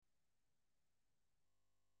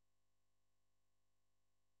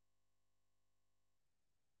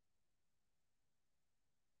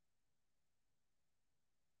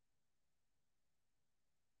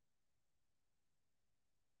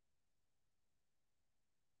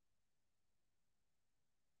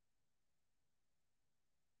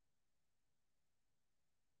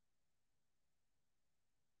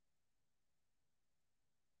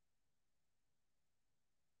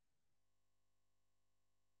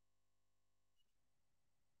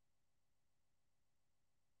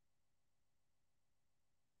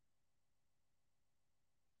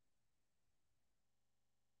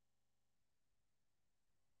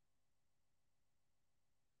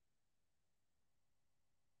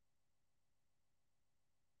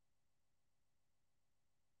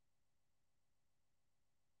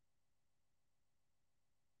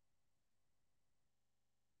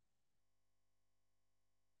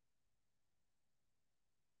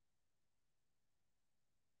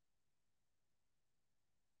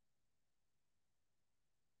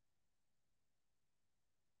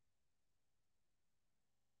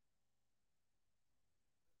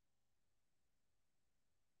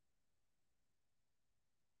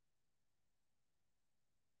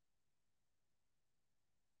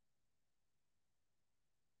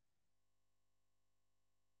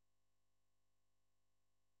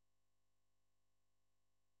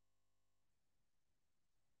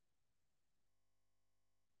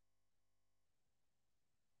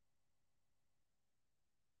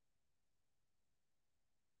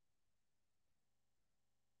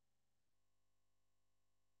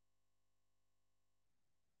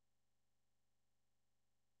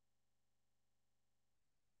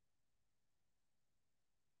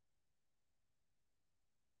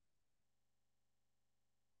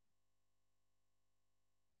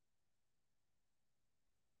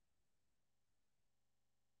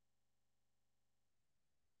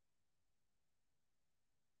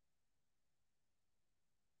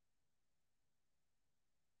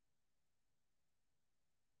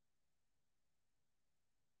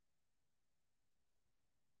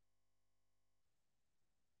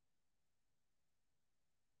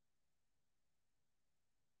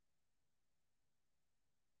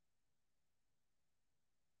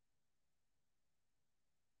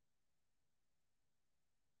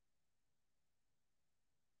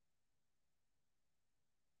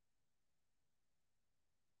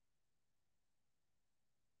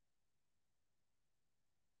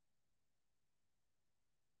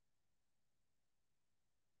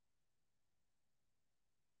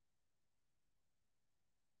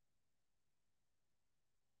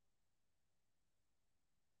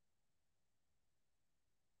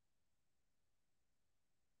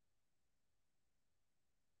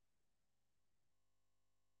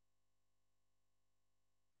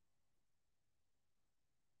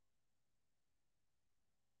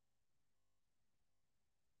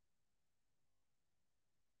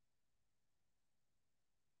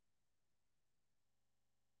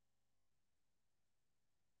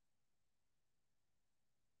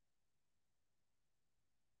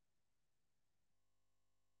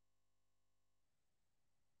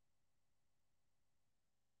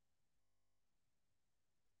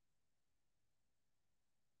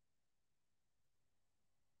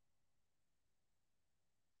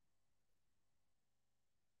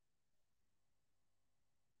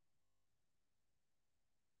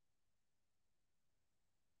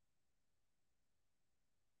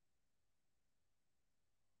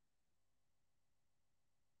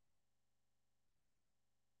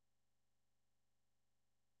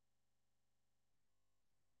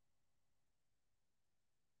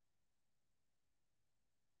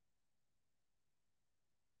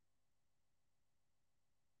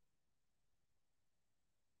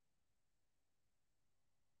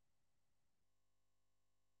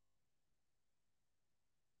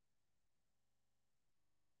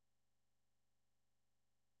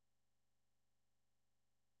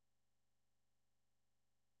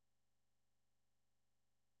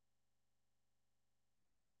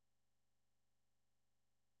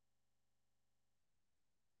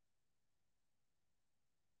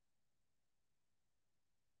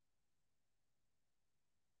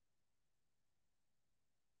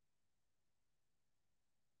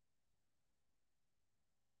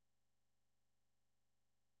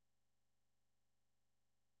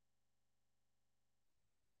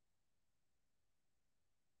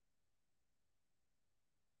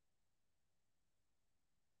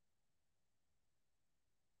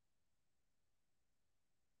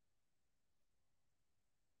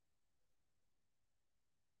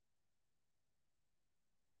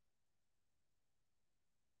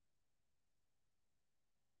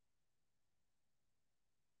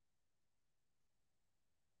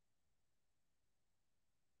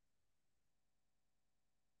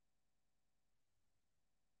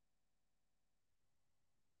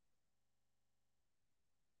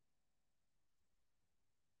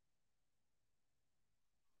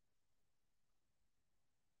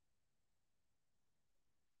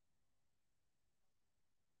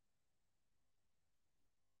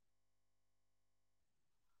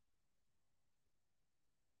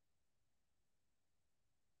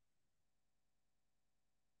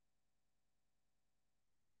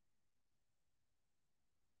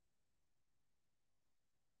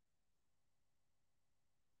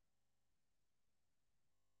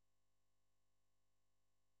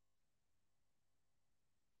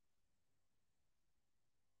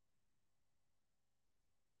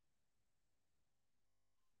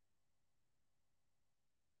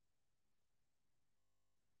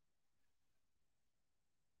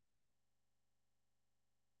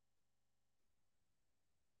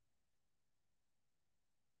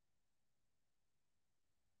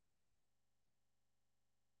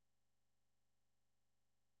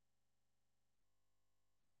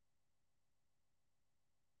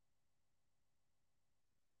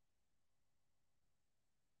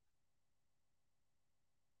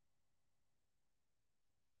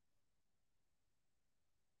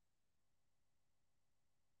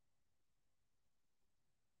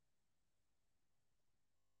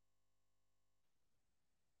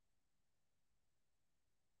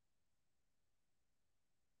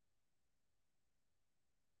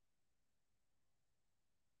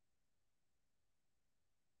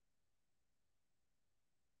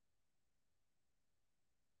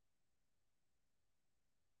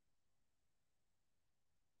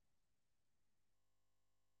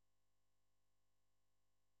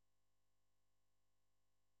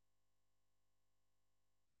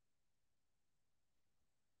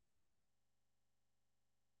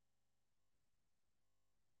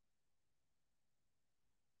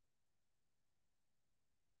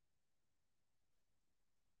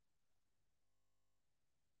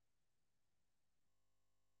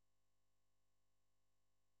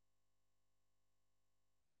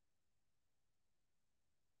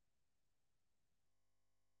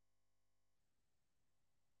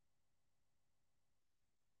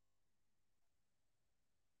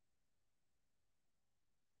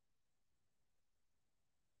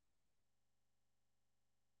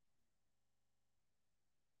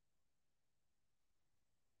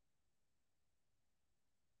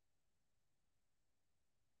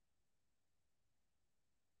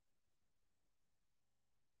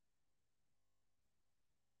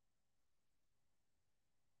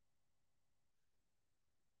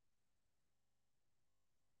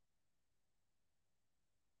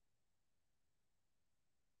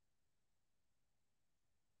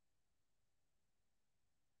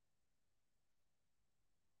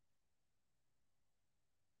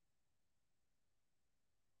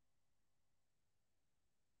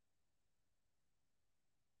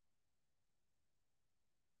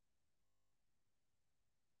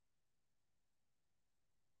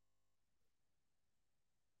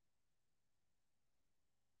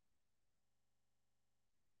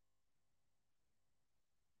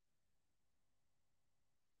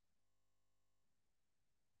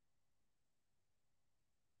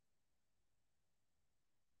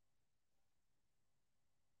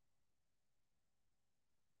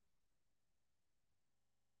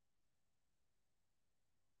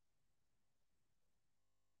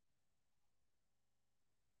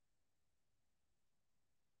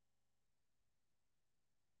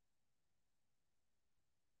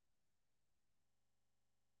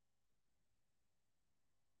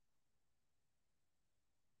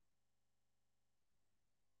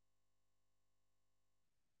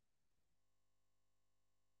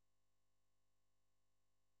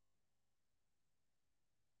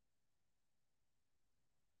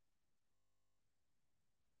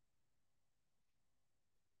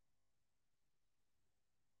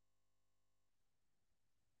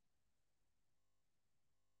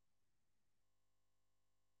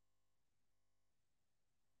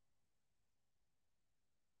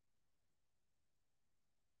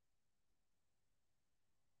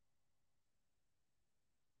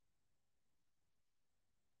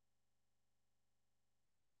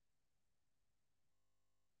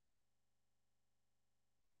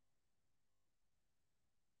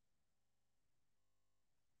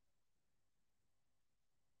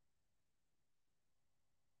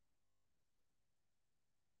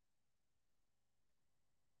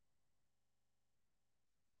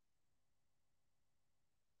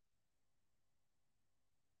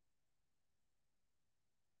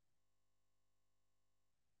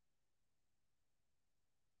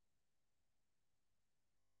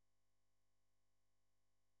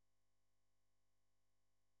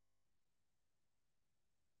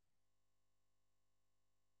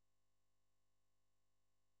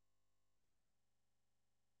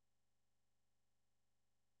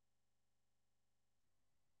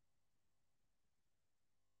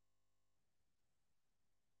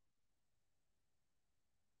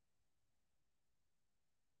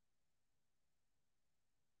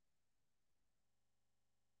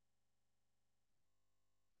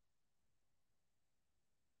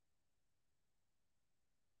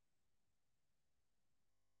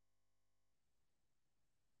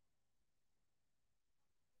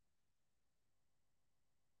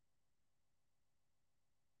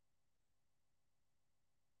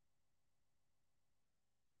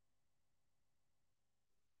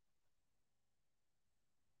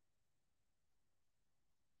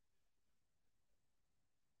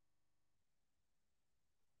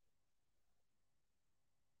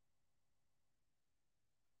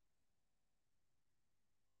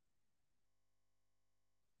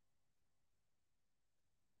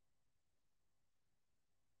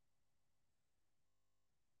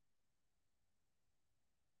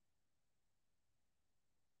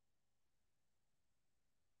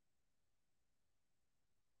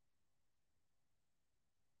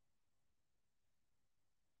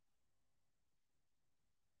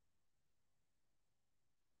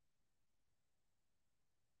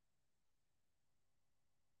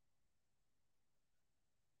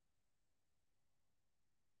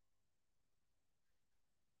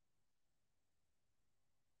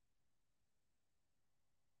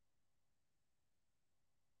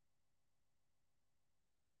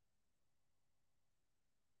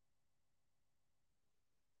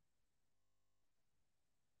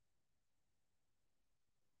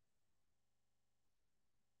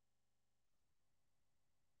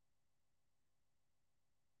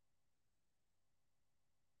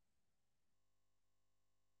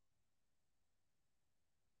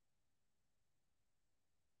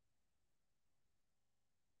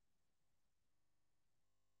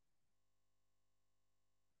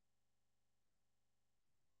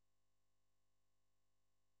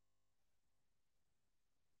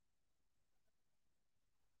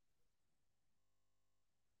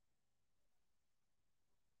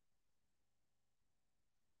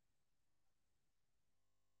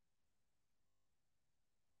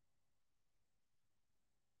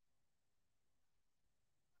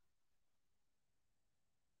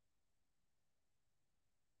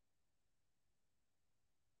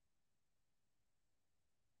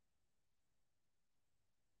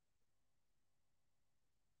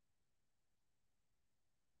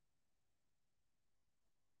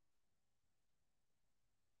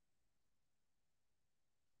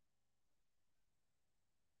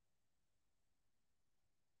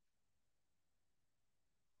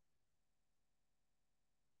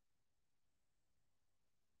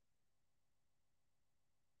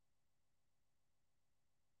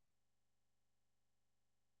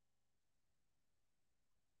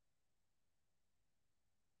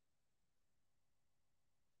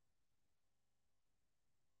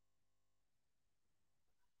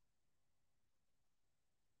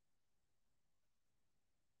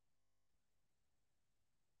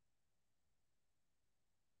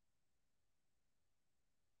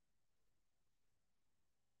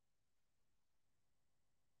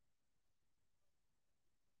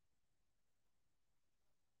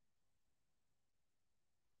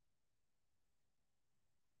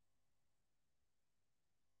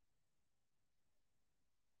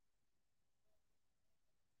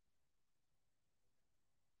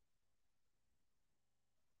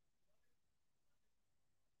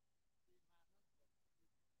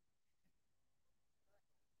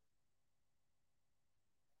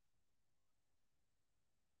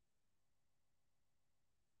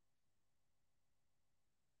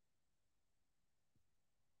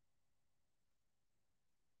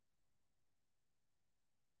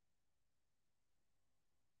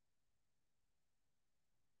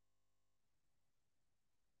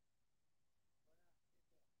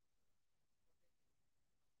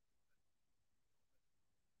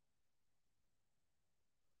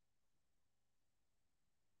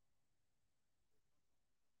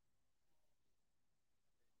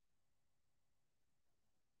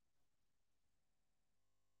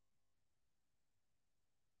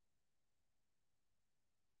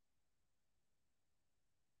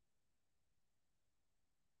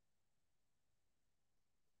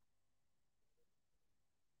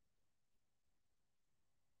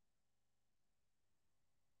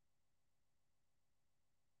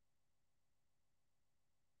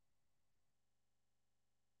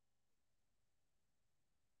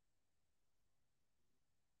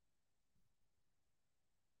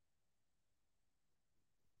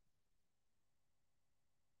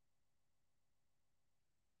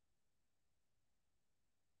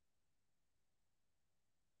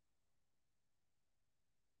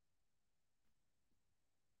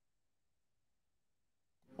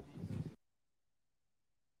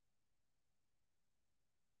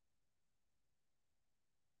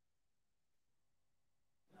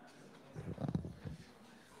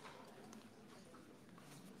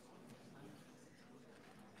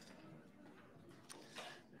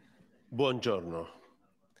Buongiorno.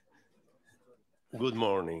 Good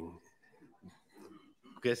morning.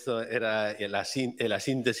 Questa era la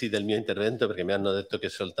sintesi del mio intervento, perché mi hanno detto che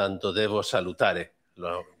soltanto devo salutare.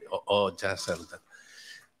 Ho già salutato.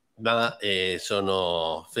 Ma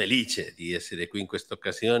sono felice di essere qui in questa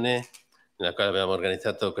occasione nella quale abbiamo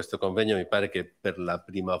organizzato questo convegno. Mi pare che per la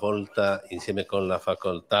prima volta, insieme con la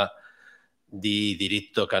facoltà di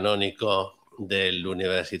diritto canonico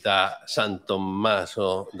dell'Università San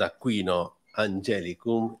Tommaso d'Aquino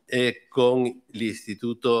Angelicum e con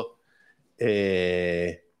l'Istituto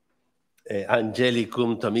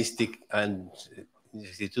Angelicum Thomistic,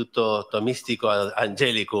 Istituto Thomistico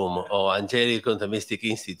Angelicum o Angelicum Thomistic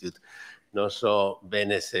Institute. Non so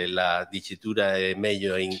bene se la dicitura è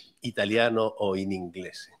meglio in italiano o in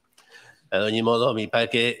inglese. Ad ogni modo mi pare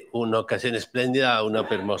che un'occasione splendida, una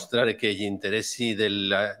per mostrare che gli interessi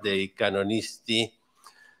dei canonisti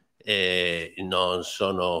non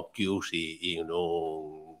sono chiusi in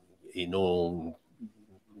un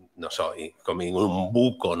non so, come in un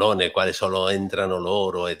buco, no? Nel quale solo entrano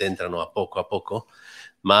loro ed entrano a poco,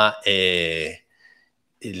 ma gli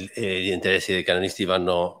interessi dei canonisti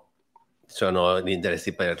sono gli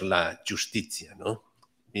interessi per la giustizia, no?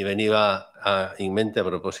 Mi veniva in mente, a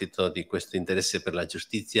proposito di questo interesse per la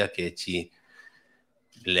giustizia, che ci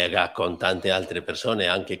lega con tante altre persone,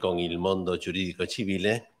 anche con il mondo giuridico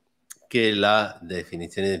civile, che la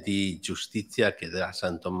definizione di giustizia che dà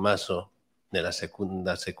San Tommaso nella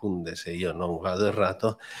seconda, se io non vado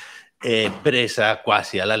errato, è presa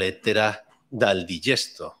quasi alla lettera dal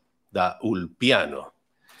Digesto, da Ulpiano,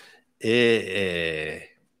 e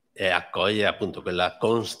accoglie appunto quella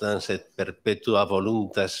constans et perpetua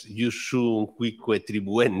voluntas iusum quique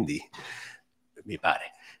tribuendi, mi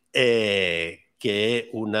pare, che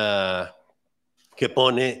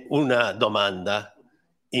pone una domanda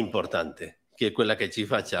importante, che è quella che ci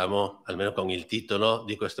facciamo, almeno con il titolo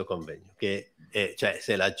di questo convegno, che è, cioè,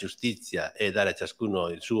 se la giustizia è dare a ciascuno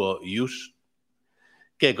il suo ius,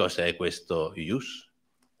 che cosa è questo ius?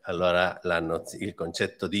 Allora il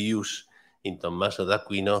concetto di ius in Tommaso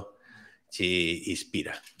d'Aquino ci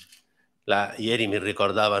ispira. Ieri mi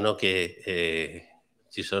ricordavano che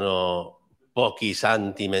ci sono pochi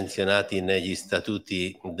santi menzionati negli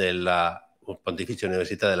statuti della Pontificia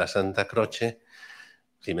Università della Santa Croce.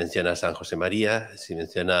 Si menziona San José Maria, si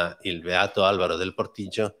menziona il Beato Alvaro del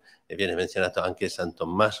Portiggio e viene menzionato anche San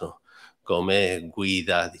Tommaso come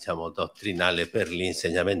guida, diciamo, dottrinale per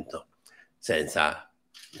l'insegnamento, senza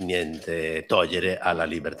niente togliere alla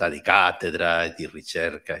libertà di cattedra e di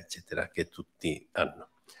ricerca, eccetera, che tutti hanno.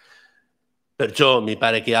 Perciò mi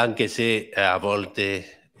pare che, anche se a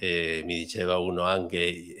volte mi diceva uno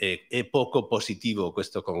anche è poco positivo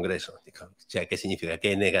questo congresso, dico, cioè che significa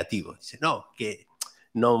che è negativo? Dice no, che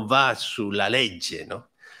non va sulla legge,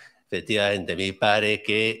 no? Effettivamente mi pare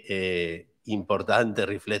che è importante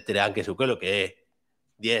riflettere anche su quello che è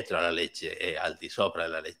dietro alla legge e al di sopra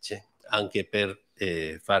della legge, anche per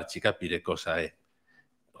farci capire cosa è,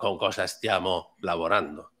 con cosa stiamo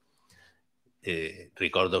lavorando.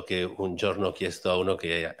 Ricordo che un giorno ho chiesto a uno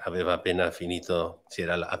che aveva appena finito, si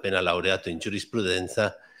era appena laureato in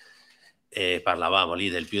giurisprudenza, e parlavamo lì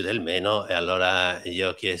del più e del meno, e allora gli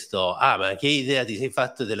ho chiesto: ma che idea ti sei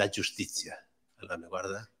fatto della giustizia? Allora mi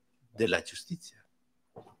guarda: della giustizia?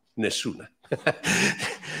 Nessuna.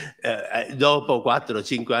 Dopo 4 o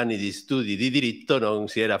 5 anni di studi di diritto non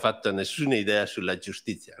si era fatto nessuna idea sulla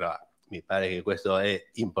giustizia. No, mi pare che questo è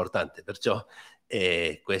importante, perciò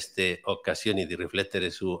queste occasioni di riflettere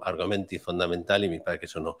su argomenti fondamentali mi pare che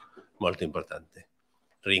sono molto importanti.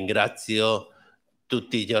 Ringrazio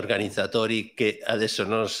tutti gli organizzatori, che adesso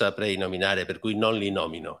non saprei nominare, per cui non li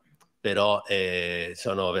nomino, però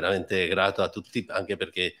sono veramente grato a tutti, anche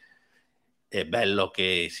perché è bello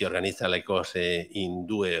che si organizza le cose in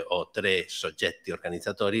 2 o 3 soggetti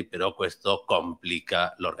organizzatori, però questo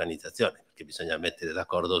complica l'organizzazione, perché bisogna mettere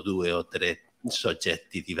d'accordo 2 o 3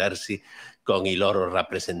 soggetti diversi con i loro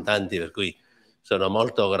rappresentanti, per cui sono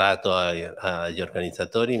molto grato agli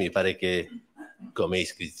organizzatori. Mi pare che come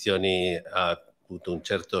iscrizioni ha avuto un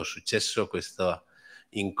certo successo questo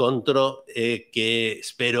incontro, e che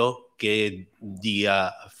spero che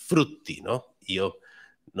dia frutti, no? Io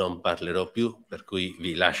non parlerò più, per cui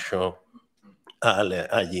vi lascio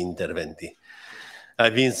agli interventi.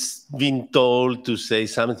 I've been told to say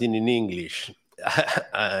something in English.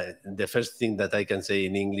 The first thing that I can say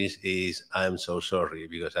in English is I'm so sorry,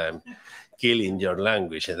 because I'm killing your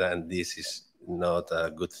language, and this is not a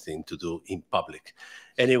good thing to do in public.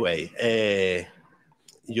 Anyway,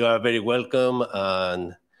 you are very welcome,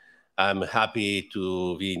 and I'm happy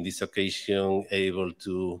to be in this occasion able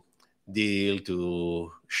to deal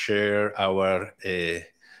to share our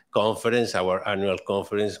conference, our annual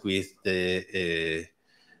conference with the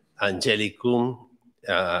Angelicum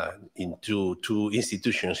in two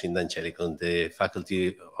institutions in the Angelicum, the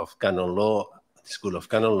Faculty of Canon Law, the School of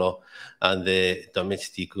Canon Law, and the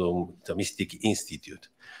Thomistic Institute.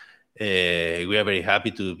 We are very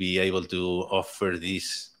happy to be able to offer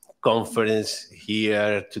this conference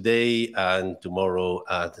here today and tomorrow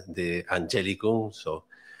at the Angelicum. So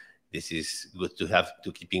this is good to have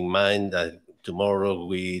to keep in mind that tomorrow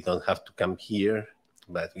we don't have to come here,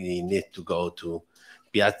 but we need to go to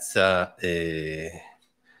Piazza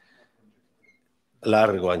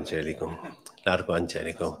Largo Angelicum.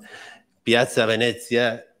 Piazza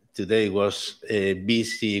Venezia today was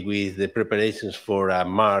busy with the preparations for a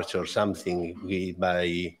march or something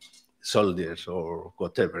by soldiers or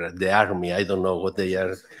whatever, the army. I don't know what they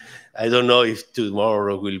are. I don't know if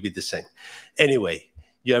tomorrow will be the same. Anyway,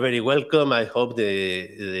 you are very welcome. I hope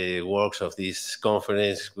the works of this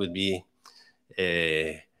conference will be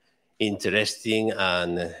interesting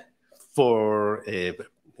and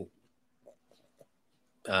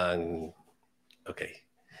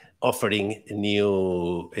offering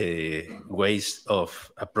new ways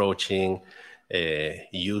of approaching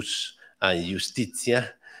use and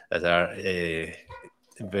justitia that are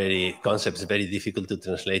concepts very difficult to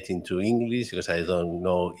translate into English, because I don't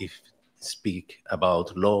know if speak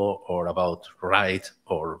about law or about right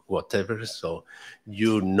or whatever, so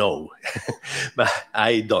you know, but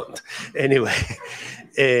I don't. Anyway,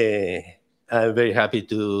 I'm very happy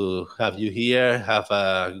to have you here. Have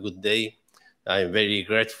a good day. I'm very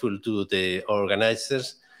grateful to the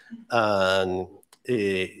organizers, and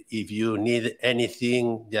if you need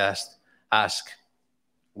anything, just ask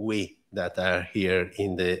we that are here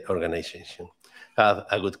in the organization. Have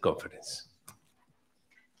a good conference.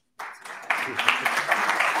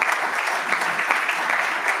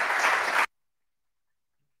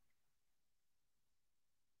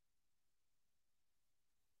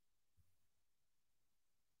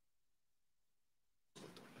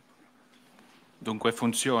 Dunque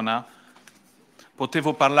funziona?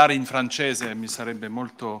 Potevo parlare in francese, mi sarebbe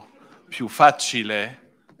molto più facile,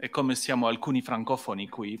 e come siamo alcuni francofoni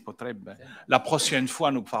qui, potrebbe. La prochaine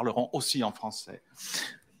fois nous parlerons aussi en français.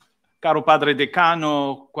 Caro padre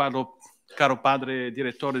decano, caro padre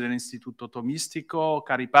direttore dell'Istituto Thomistico,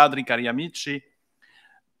 cari padri, cari amici,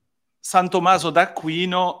 San Tommaso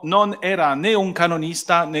d'Aquino non era né un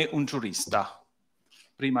canonista né un giurista.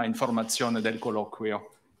 Prima informazione del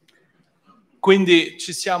colloquio. Quindi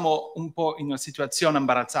ci siamo un po' in una situazione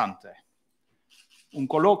imbarazzante. Un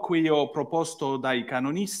colloquio proposto dai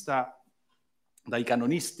canonisti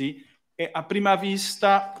è a prima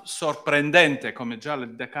vista sorprendente, come già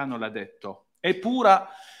il decano l'ha detto.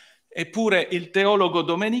 Eppure il teologo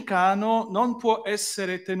domenicano non può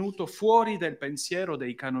essere tenuto fuori del pensiero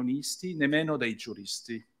dei canonisti, nemmeno dei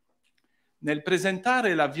giuristi. Nel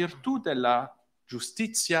presentare la virtù della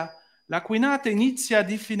giustizia, l'Aquinata inizia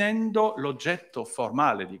definendo l'oggetto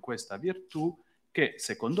formale di questa virtù, che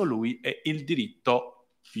secondo lui è il diritto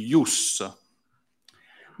ius.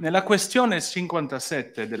 Nella questione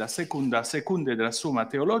 57 della seconda della Summa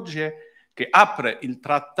Theologiae, che apre il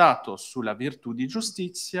trattato sulla virtù di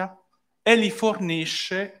giustizia, egli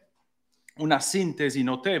fornisce una sintesi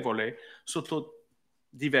notevole sotto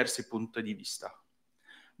diversi punti di vista.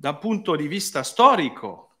 Da punto di vista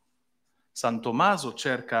storico, San Tommaso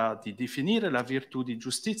cerca di definire la virtù di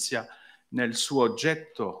giustizia nel suo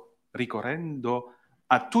oggetto, ricorrendo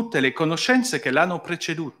a tutte le conoscenze che l'hanno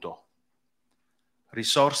preceduto.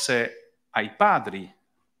 Risorse ai padri,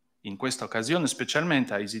 in questa occasione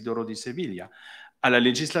specialmente a Isidoro di Seviglia, alla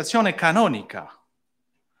legislazione canonica,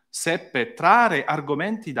 seppe trarre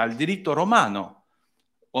argomenti dal diritto romano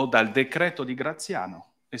o dal decreto di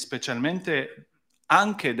Graziano, e specialmente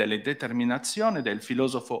anche delle determinazioni del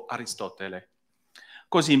filosofo Aristotele,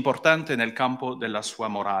 così importante nel campo della sua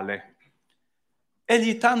morale.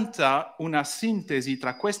 Egli tenta una sintesi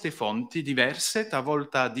tra queste fonti diverse,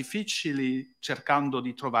 talvolta difficili, cercando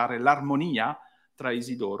di trovare l'armonia tra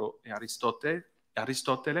Isidoro e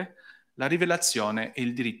Aristotele, la rivelazione e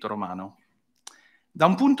il diritto romano. Da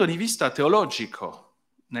un punto di vista teologico,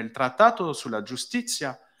 nel trattato sulla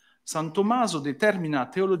giustizia, San Tommaso determina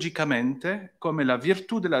teologicamente come la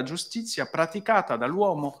virtù della giustizia praticata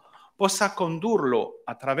dall'uomo possa condurlo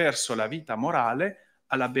attraverso la vita morale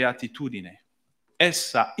alla beatitudine.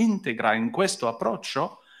 Essa integra in questo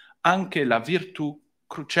approccio anche la virtù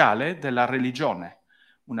cruciale della religione,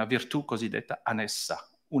 una virtù cosiddetta annessa,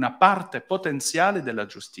 una parte potenziale della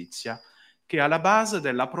giustizia che è alla base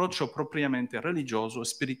dell'approccio propriamente religioso e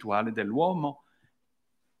spirituale dell'uomo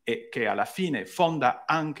e che alla fine fonda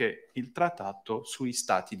anche il trattato sui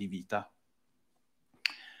stati di vita.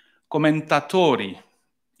 Commentatori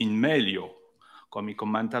in meglio, come i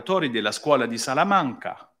commentatori della scuola di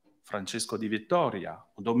Salamanca, Francesco di Vittoria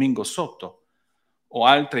o Domingo Sotto, o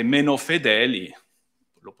altri meno fedeli,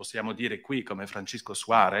 lo possiamo dire qui come Francisco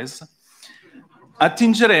Suarez,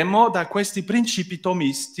 attingeremo da questi principi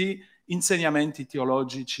tomisti insegnamenti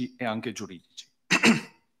teologici e anche giuridici.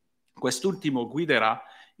 Quest'ultimo guiderà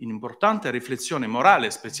in importante riflessione morale,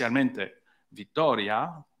 specialmente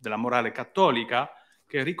Vittoria, della morale cattolica,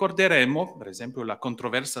 che ricorderemo, per esempio, la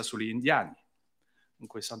controversia sugli indiani, in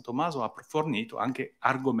cui San Tommaso ha fornito anche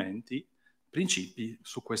argomenti, principi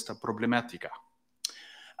su questa problematica.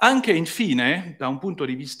 Anche infine, da un punto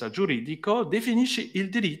di vista giuridico, definisce il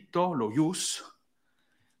diritto, lo ius,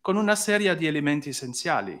 con una serie di elementi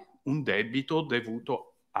essenziali, un debito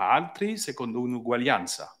dovuto a altri secondo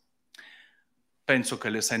un'uguaglianza. Penso che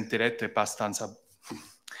le sentirete abbastanza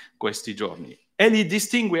questi giorni. E li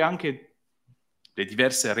distingue anche le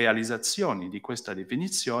diverse realizzazioni di questa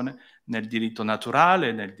definizione nel diritto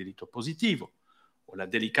naturale, nel diritto positivo, o la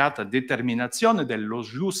delicata determinazione dello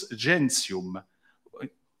jus gentium,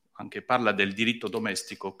 anche parla del diritto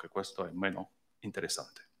domestico, che questo è meno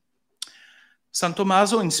interessante. San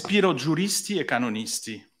Tommaso ispirò giuristi e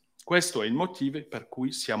canonisti. Questo è il motivo per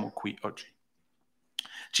cui siamo qui oggi.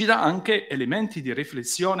 Ci dà anche elementi di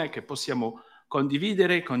riflessione che possiamo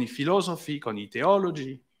condividere con i filosofi, con i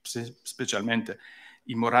teologi, specialmente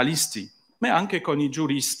i moralisti, ma anche con i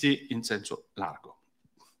giuristi in senso largo.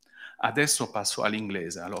 Adesso passo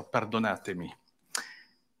all'inglese, allora perdonatemi.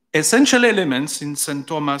 Essential elements in St.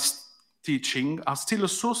 Thomas' teaching are still a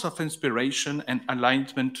source of inspiration and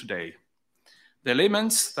enlightenment today. The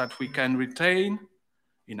elements that we can retain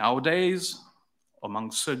in our days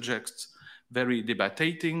among subjects very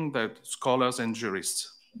debating the scholars and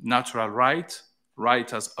jurists. Natural right,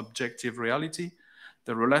 right as objective reality,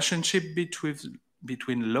 the relationship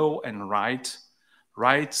between law and right,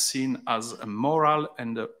 right seen as a moral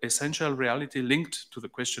and essential reality linked to the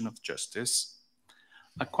question of justice.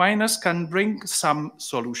 Aquinas can bring some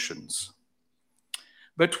solutions,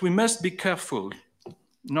 but we must be careful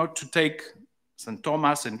not to take St.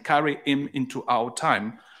 Thomas and carry him into our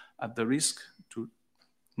time at the risk to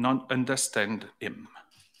not understand him.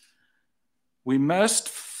 We must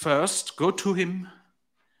first go to him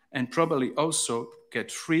and probably also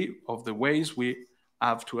get free of the ways we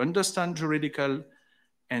have to understand juridical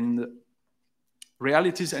and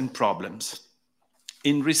realities and problems.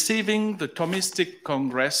 In receiving the Thomistic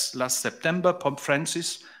Congress last September, Pope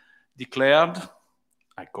Francis declared,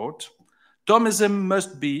 I quote, Thomism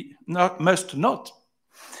must not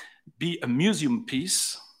be a museum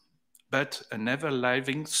piece, but an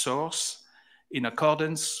ever-living source in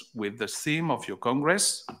accordance with the theme of your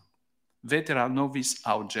Congress, Vetera Novis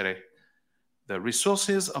Augere, the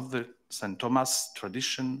resources of the St. Thomas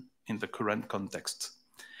tradition in the current context.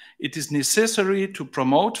 It is necessary to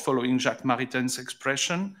promote, following Jacques Maritain's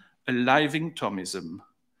expression, a living Thomism,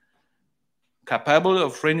 capable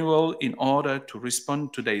of renewal in order to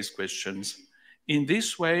respond to today's questions. In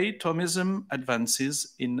this way, Thomism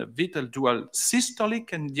advances in a vital dual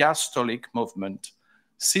systolic and diastolic movement.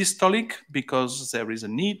 Systolic because there is a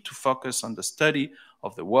need to focus on the study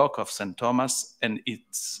of the work of St. Thomas and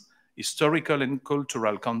its historical and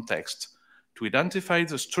cultural context, to identify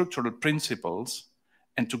the structural principles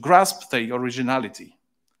and to grasp their originality.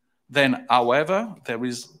 Then, however, there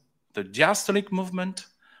is the diastolic movement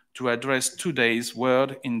to address today's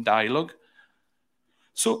word in dialogue,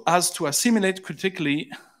 so as to assimilate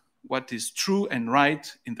critically what is true and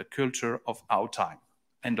right in the culture of our time.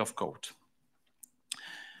 End of quote.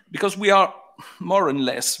 Because we are more or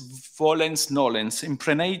less volens nolens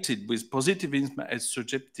impregnated with positivism and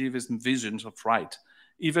subjectivism visions of right,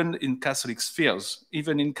 even in Catholic spheres,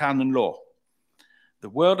 even in canon law. The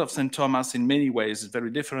word of St. Thomas in many ways is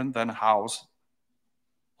very different than ours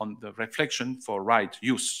on the reflection for right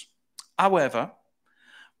use. However,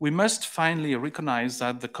 we must finally recognize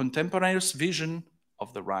that the contemporaneous vision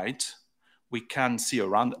of the right we can see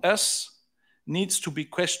around us needs to be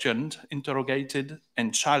questioned, interrogated,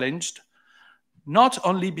 and challenged, not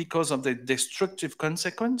only because of the destructive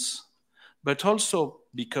consequence, but also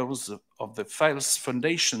because of the false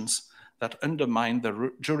foundations that undermine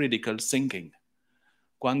the juridical thinking.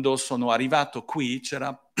 Quando sono arrivato qui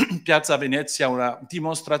c'era in Piazza Venezia una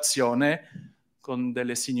dimostrazione con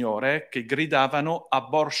delle signore che gridavano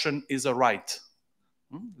abortion is a right.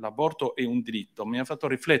 L'aborto è un diritto. Mi ha fatto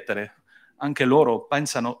riflettere, anche loro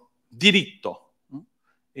pensano diritto,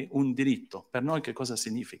 è un diritto. Per noi che cosa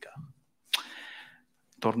significa?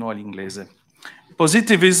 Torno all'inglese.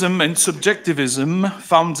 Positivism and subjectivism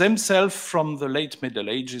found themselves from the late Middle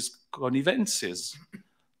Ages connivences,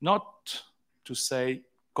 not to say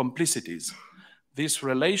complicities. These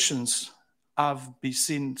relations have been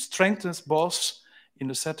seen strengthened both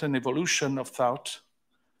in a certain evolution of thought,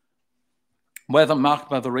 whether marked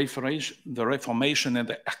by the Reformation and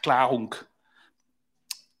the Erklärung,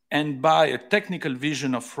 and by a technical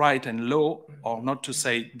vision of right and law, or not to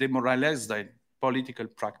say demoralized political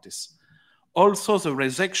practice. Also, the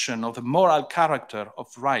rejection of the moral character of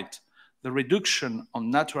right, the reduction on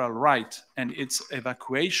natural right, and its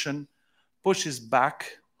evacuation pushes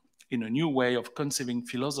back in a new way of conceiving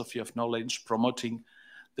philosophy of knowledge, promoting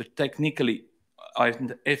the technically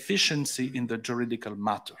and efficiency in the juridical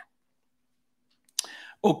matter.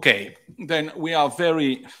 Okay, then we are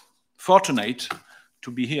very fortunate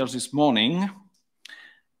to be here this morning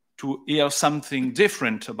to hear something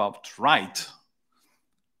different about right.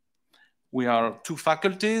 We are two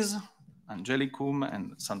faculties, Angelicum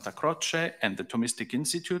and Santa Croce, and the Thomistic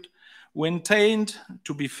Institute. We intend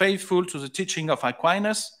to be faithful to the teaching of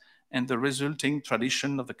Aquinas and the resulting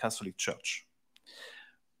tradition of the Catholic Church.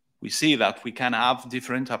 We see that we can have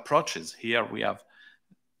different approaches. Here we have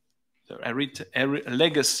the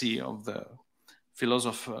legacy of the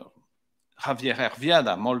philosopher Javier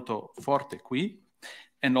Herviada, molto forte qui.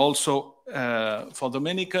 And also for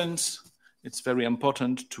Dominicans, it's very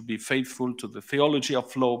important to be faithful to the theology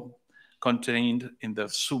of law contained in the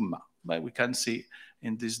Summa. But we can see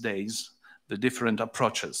in these days the different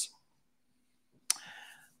approaches.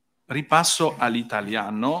 Ripasso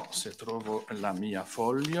all'italiano, se trovo la mia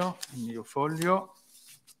foglio, il mio foglio,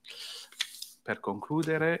 per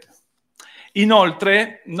concludere.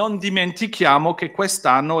 Inoltre, non dimentichiamo che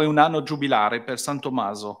quest'anno è un anno giubilare per San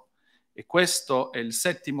Tommaso e questo è il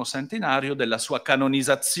 7° centenario della sua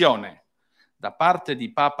canonizzazione da parte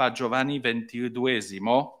di Papa Giovanni XXII,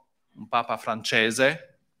 un papa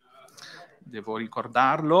francese, devo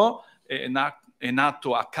ricordarlo, è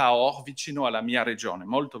nato a Cahors, vicino alla mia regione,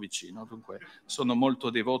 molto vicino, dunque sono molto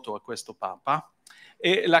devoto a questo papa.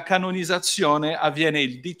 E la canonizzazione avviene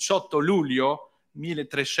il 18 luglio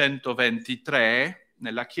 1323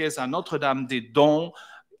 nella chiesa Notre-Dame des Dons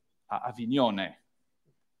a Avignone,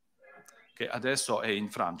 che adesso è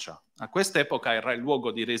in Francia. A quest'epoca era il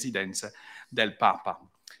luogo di residenza del Papa.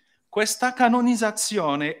 Questa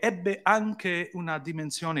canonizzazione ebbe anche una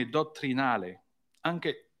dimensione dottrinale,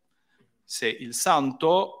 anche se il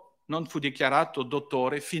santo non fu dichiarato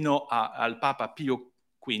dottore fino al Papa Pio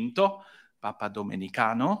V, Papa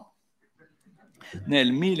domenicano,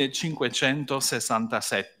 nel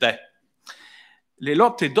 1567. Le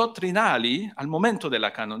lotte dottrinali al momento della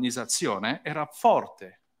canonizzazione erano forti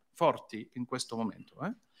in questo momento.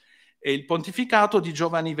 E il pontificato di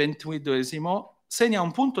Giovanni XXII segna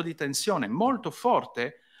un punto di tensione molto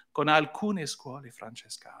forte con alcune scuole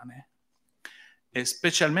francescane, e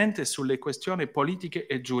specialmente sulle questioni politiche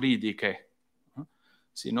e giuridiche.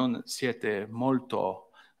 Se non siete molto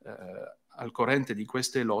al corrente di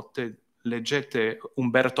queste lotte, leggete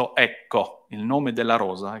Umberto Eco, Il nome della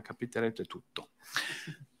rosa, e capiterete tutto.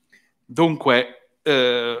 Dunque,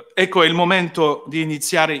 ecco è il momento di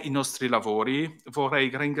iniziare i nostri lavori.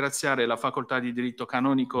 Vorrei ringraziare la Facoltà di Diritto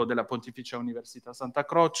Canonico della Pontificia Università Santa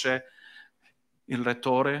Croce, il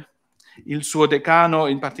Rettore, il suo decano.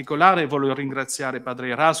 In particolare voglio ringraziare Padre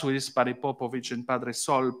Erasuis, Padre Popović e Padre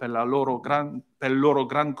Sol per il loro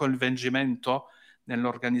gran coinvolgimento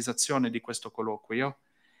nell'organizzazione di questo colloquio.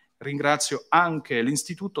 Ringrazio anche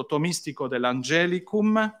l'Istituto Thomistico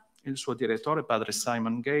dell'Angelicum, il suo direttore, Padre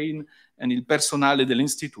Simon Gain, e il personale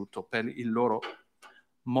dell'Istituto per il loro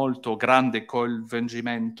molto grande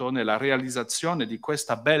coinvolgimento nella realizzazione di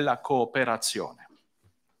questa bella cooperazione.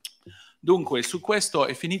 Dunque, su questo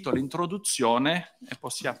è finito l'introduzione e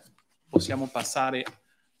possiamo passare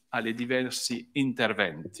ai diversi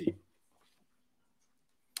interventi.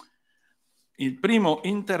 Il primo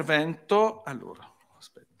intervento, allora,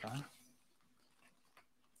 aspetta.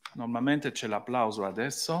 Normalmente c'è l'applauso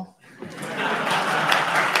adesso.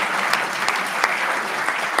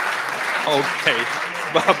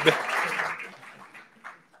 Ok, vabbè.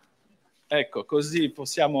 Ecco, così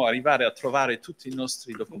possiamo arrivare a trovare tutti i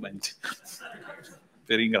nostri documenti.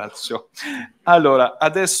 Vi ringrazio. Allora,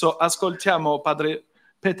 adesso ascoltiamo Padre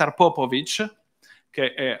Petar Popović,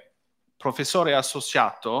 che è professore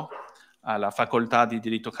associato alla Facoltà di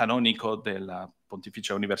Diritto Canonico della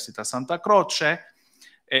Pontificia Università Santa Croce,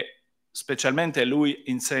 e specialmente lui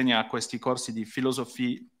insegna questi corsi di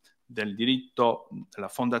filosofia del diritto, della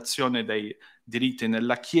fondazione dei diritti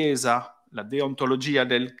nella Chiesa, la deontologia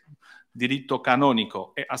del diritto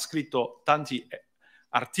canonico, e ha scritto tanti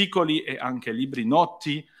articoli e anche libri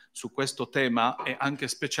noti su questo tema e anche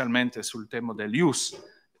specialmente sul tema dell'ius.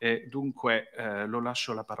 E dunque lo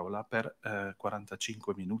lascio la parola per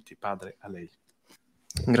 45 minuti, padre, a lei.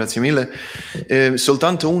 Grazie mille.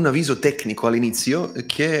 Soltanto un avviso tecnico all'inizio,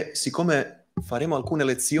 che siccome faremo alcune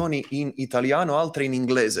lezioni in italiano, altre in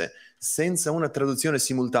inglese, senza una traduzione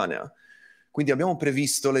simultanea, quindi abbiamo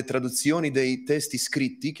previsto le traduzioni dei testi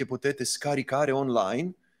scritti che potete scaricare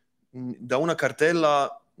online da una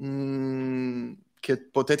cartella che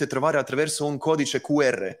potete trovare attraverso un codice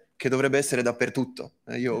QR che dovrebbe essere dappertutto.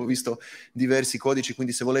 Io ho visto diversi codici,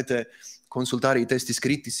 quindi se volete consultare i testi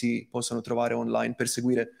scritti si possono trovare online per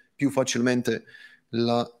seguire più facilmente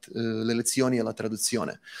le lezioni e la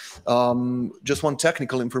traduzione. Just one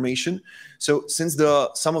technical information. So since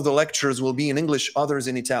some of the lectures will be in English, others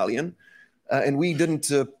in Italian, and we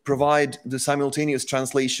didn't provide the simultaneous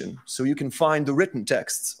translation, so you can find the written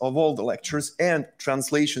texts of all the lectures and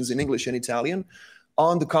translations in English and Italian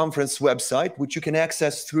on the conference website, which you can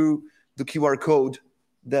access through the QR code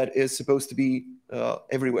that is supposed to be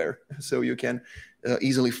everywhere. So you can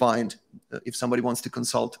easily find if somebody wants to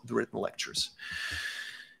consult the written lectures.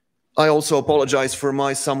 I also apologize for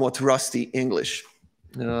my somewhat rusty English.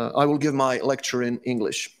 I will give my lecture in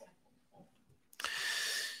English.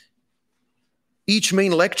 Each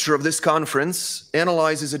main lecture of this conference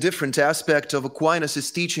analyzes a different aspect of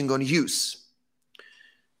Aquinas' teaching on use,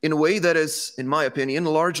 in a way that is, in my opinion,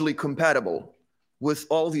 largely compatible with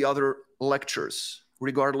all the other lectures,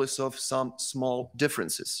 regardless of some small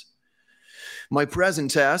differences. My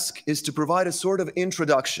present task is to provide a sort of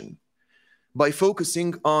introduction by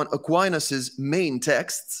focusing on Aquinas' main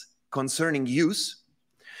texts concerning use,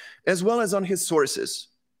 as well as on his sources.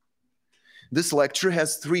 This lecture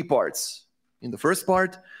has 3 parts. In the first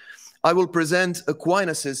part, I will present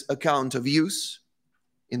Aquinas' account of use.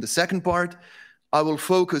 In the second part, I will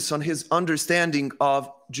focus on his understanding of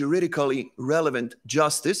juridically relevant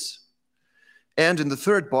justice. And in the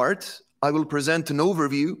third part, I will present an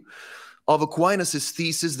overview of Aquinas'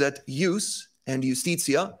 thesis that use and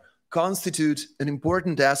justitia constitute an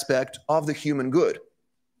important aspect of the human good.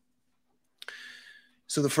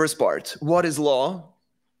 So the first part, what is law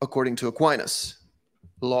according to Aquinas?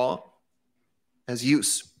 Law as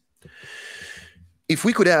use. If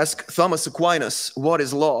we could ask Thomas Aquinas what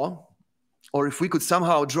is law, or if we could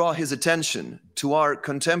somehow draw his attention to our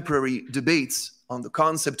contemporary debates on the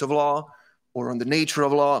concept of law or on the nature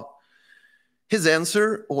of law, his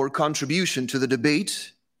answer or contribution to the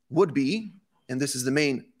debate would be, and this is the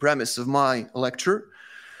main premise of my lecture,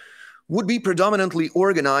 would be predominantly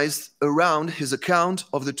organized around his account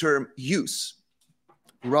of the term use,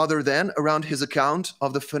 rather than around his account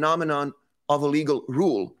of the phenomenon of a legal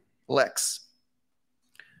rule, lex.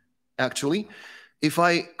 Actually, if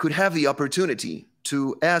I could have the opportunity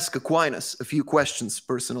to ask Aquinas a few questions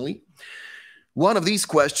personally, one of these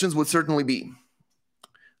questions would certainly be,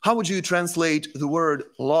 how would you translate the word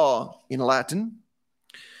law in Latin?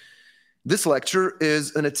 This lecture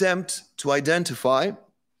is an attempt to identify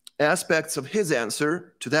aspects of his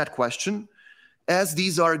answer to that question as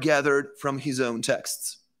these are gathered from his own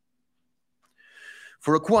texts.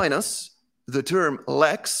 For Aquinas, the term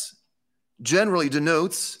lex generally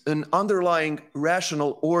denotes an underlying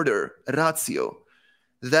rational order, ratio,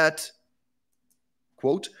 that,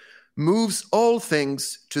 quote, moves all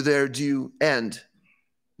things to their due end.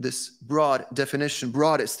 This broadest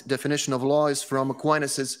definition of law is from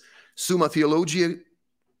Aquinas' Summa Theologiae,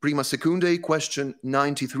 Prima Secundae, question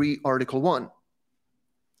 93, article 1.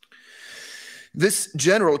 This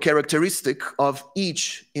general characteristic of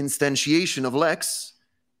each instantiation of lex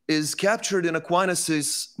is captured in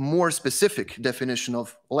Aquinas' more specific definition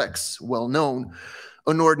of lex, well known,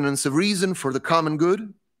 an ordinance of reason for the common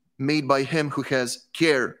good, made by him who has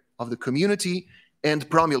care of the community and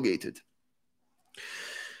promulgated.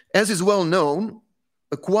 As is well known,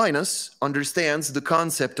 Aquinas understands the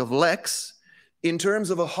concept of lex in terms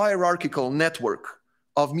of a hierarchical network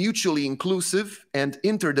of mutually inclusive and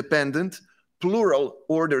interdependent plural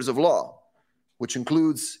orders of law, which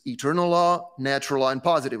includes eternal law, natural law, and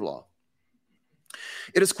positive law.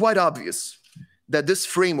 It is quite obvious that this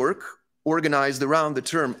framework, organized around the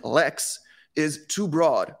term lex, is too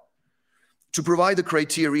broad to provide the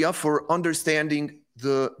criteria for understanding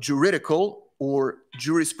the juridical or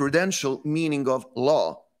jurisprudential meaning of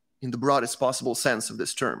law in the broadest possible sense of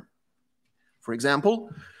this term. For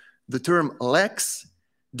example, the term lex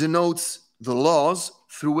denotes the laws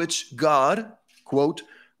through which God, quote,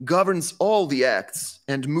 governs all the acts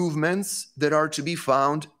and movements that are to be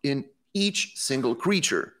found in each single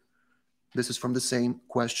creature. This is from the same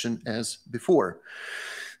question as before.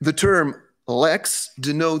 The term lex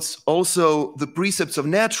denotes also the precepts of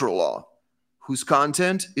natural law, whose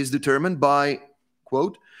content is determined by,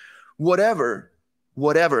 quote, whatever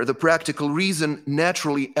the practical reason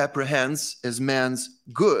naturally apprehends as man's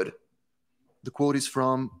good. The quote is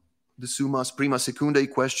from the Summas Prima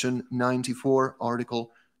Secundae, question 94,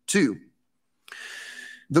 article 2.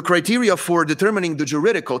 The criteria for determining the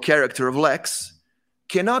juridical character of lex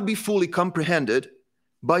cannot be fully comprehended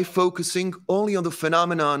by focusing only on the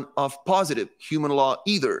phenomenon of positive human law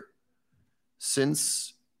either,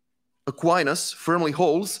 since Aquinas firmly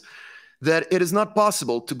holds that it is not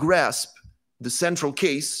possible to grasp the central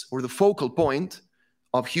case or the focal point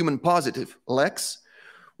of human positive lex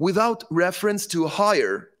without reference to a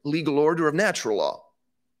higher legal order of natural law.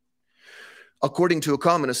 According to a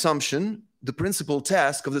common assumption, the principal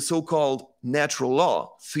task of the so-called natural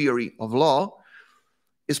law theory of law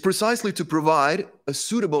is precisely to provide a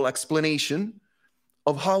suitable explanation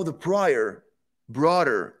of how the prior,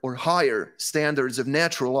 broader, or higher standards of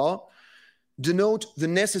natural law denote the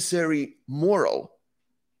necessary moral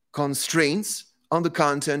constraints on the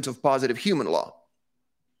content of positive human law.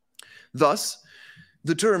 Thus,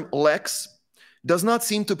 the term lex does not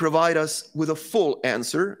seem to provide us with a full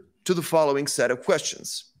answer to the following set of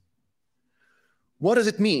questions. What does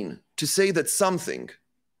it mean to say that something,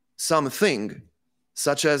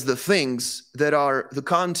 such as the things that are the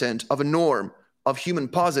content of a norm of human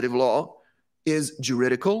positive law, is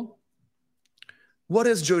juridical? What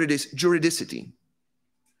is juridicity?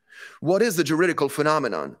 What is the juridical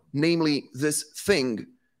phenomenon, namely this thing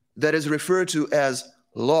that is referred to as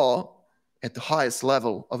law at the highest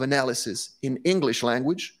level of analysis in English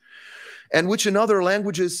language, and which in other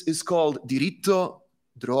languages is called diritto,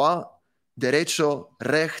 droit, derecho,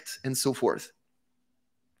 recht, and so forth?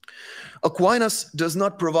 Aquinas does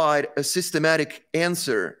not provide a systematic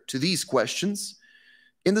answer to these questions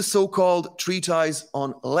in the so-called treatise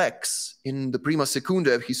on lex in the Prima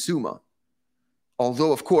Secunda of his Summa,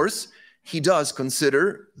 although, of course, he does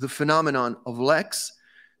consider the phenomenon of lex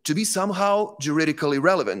to be somehow juridically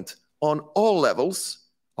relevant on all levels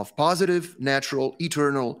of positive, natural,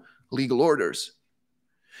 eternal legal orders.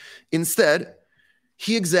 Instead,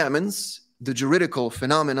 he examines the juridical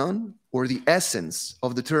phenomenon, or the essence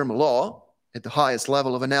of the term law at the highest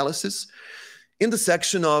level of analysis, in the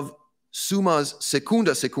section of Summas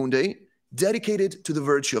Secunda Secundae dedicated to the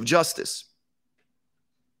virtue of justice,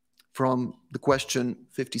 from the question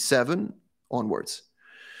 57 onwards.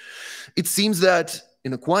 It seems that,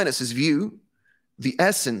 in Aquinas' view, the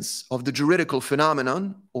essence of the juridical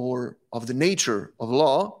phenomenon, or of the nature of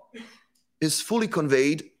law, is fully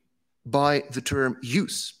conveyed by the term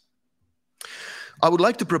use. I would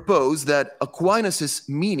like to propose that Aquinas'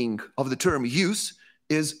 meaning of the term use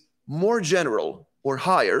is more general or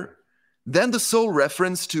higher than the sole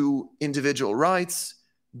reference to individual rights,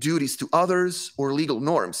 duties to others, or legal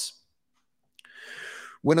norms.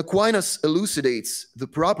 When Aquinas elucidates the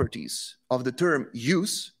properties of the term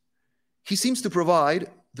use, he seems to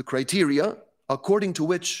provide the criteria according to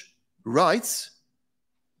which rights,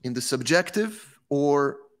 in the subjective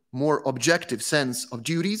or more objective sense of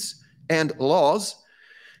duties, and laws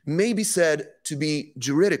may be said to be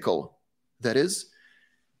juridical. That is,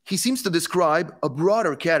 he seems to describe a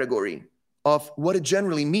broader category of what it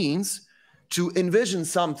generally means to envision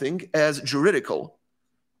something as juridical,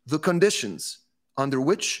 the conditions under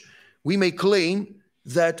which we may claim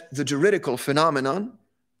that the juridical phenomenon,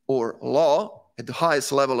 or law at the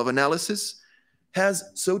highest level of analysis, has,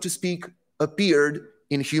 so to speak, appeared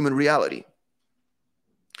in human reality.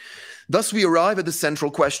 Thus we arrive at the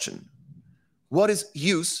central question: what is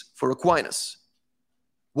use for Aquinas?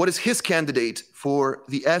 What is his candidate for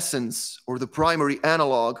the essence or the primary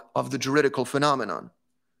analog of the juridical phenomenon?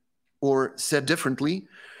 Or said differently,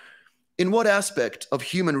 in what aspect of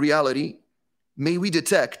human reality may we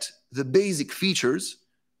detect the basic features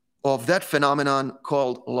of that phenomenon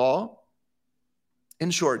called law?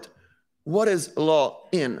 In short, what is law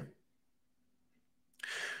in?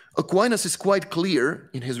 Aquinas is quite clear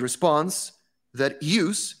in his response that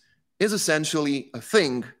use is essentially a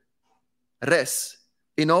thing, res,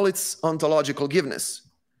 in all its ontological giveness.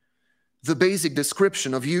 The basic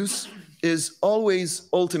description of use is always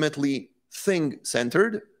ultimately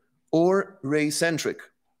thing-centered or res-centric.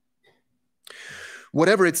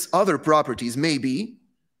 Whatever its other properties may be,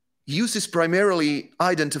 use is primarily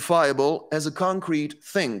identifiable as a concrete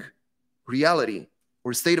thing, reality,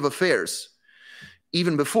 or state of affairs,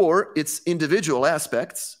 even before its individual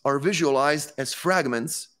aspects are visualized as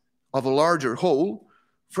fragments of a larger whole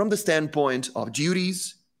from the standpoint of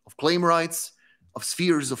duties, of claim rights, of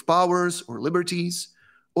spheres of powers or liberties,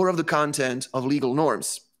 or of the content of legal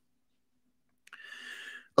norms.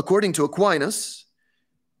 According to Aquinas,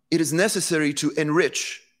 it is necessary to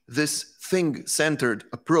enrich this thing-centered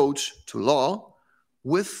approach to law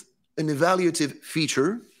with an evaluative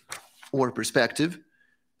feature or perspective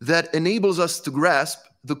that enables us to grasp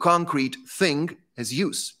the concrete thing as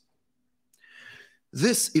use.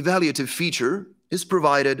 This evaluative feature is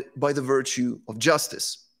provided by the virtue of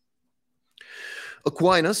justice.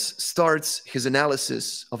 Aquinas starts his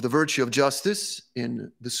analysis of the virtue of justice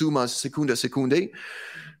in the Summas Secunda Secundae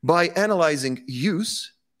by analyzing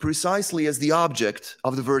use precisely as the object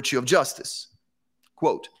of the virtue of justice.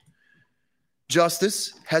 Quote,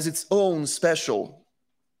 "Justice has its own special,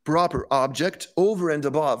 proper object over and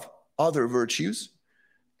above other virtues,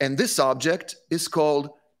 and this object is called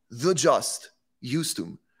the just,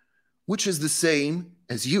 justum, which is the same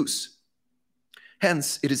as use.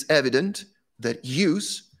 Hence, it is evident that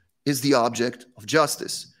use is the object of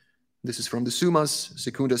justice." This is from the Summas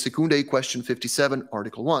Secunda Secundae, question 57,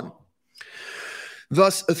 article 1.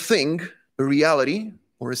 Thus, a thing, a reality,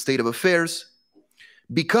 or a state of affairs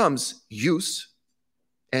becomes use,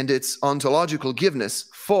 and its ontological giveness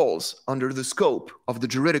falls under the scope of the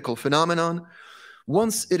juridical phenomenon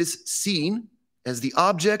once it is seen as the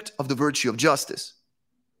object of the virtue of justice.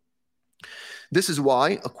 This is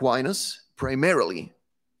why Aquinas primarily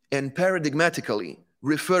and paradigmatically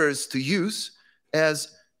refers to use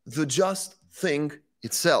as the just thing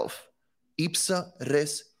itself, ipsa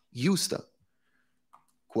res justa.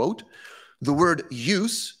 Quote, "The word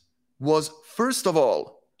use was first of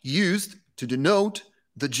all used to denote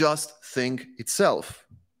the just thing itself."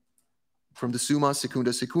 From the Summa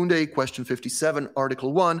Secunda Secundae, question 57,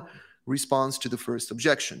 article 1, response to the first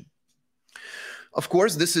objection. Of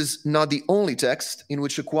course, this is not the only text in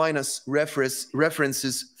which Aquinas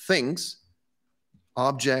references things,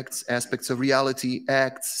 objects, aspects of reality,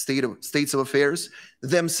 acts, states of affairs,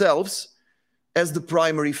 themselves as the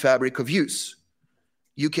primary fabric of use.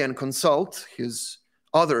 You can consult his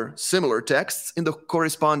other similar texts in the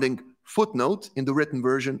corresponding footnote in the written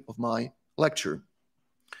version of my lecture.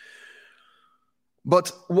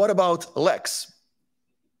 But what about lex?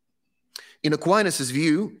 In Aquinas'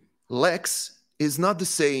 view, lex is not the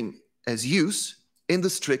same as use in the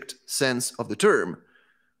strict sense of the term.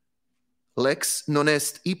 Lex non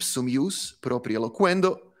est ipsum ius propria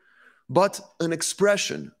loquendo, but an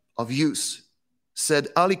expression of use, sed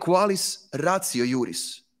aliqualis ratio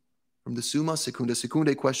iuris. From the Summa Secunda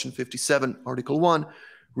Secundae, question 57, article 1,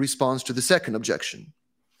 response to the second objection.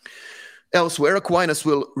 Elsewhere, Aquinas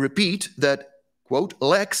will repeat that, quote,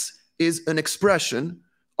 "Lex is an expression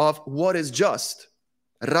of what is just.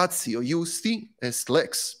 Ratio justi est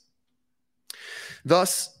lex."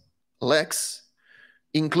 Thus, lex,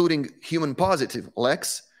 including human positive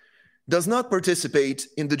lex, does not participate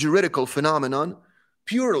in the juridical phenomenon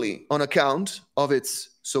purely on account of its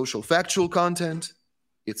social factual content,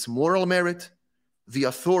 its moral merit, the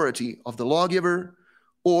authority of the lawgiver,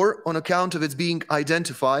 or on account of its being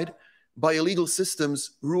identified by a legal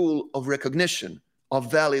system's rule of recognition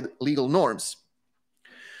of valid legal norms.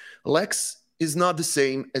 Lex is not the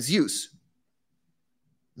same as use.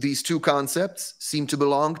 These two concepts seem to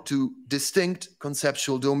belong to distinct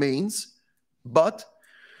conceptual domains, but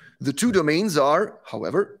the two domains are,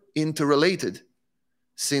 however, interrelated,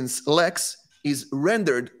 since lex is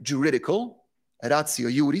rendered juridical, ratio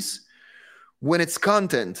iuris, when its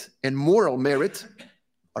content and moral merit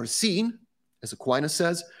are seen, as Aquinas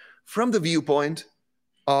says, from the viewpoint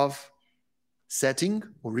of setting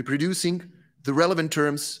or reproducing the relevant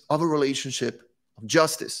terms of a relationship of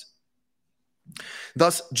justice.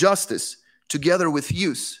 Thus, justice, together with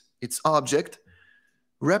use, its object,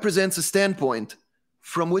 represents a standpoint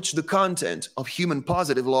from which the content of human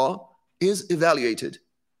positive law is evaluated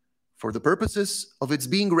for the purposes of its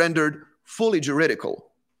being rendered fully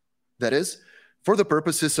juridical, that is, for the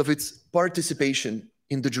purposes of its participation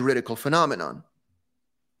in the juridical phenomenon.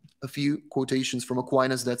 A few quotations from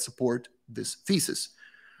Aquinas that support this thesis.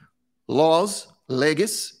 Laws,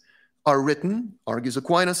 legis, are written, argues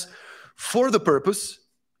Aquinas, for the purpose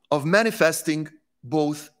of manifesting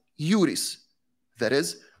both iuris, that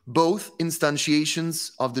is, both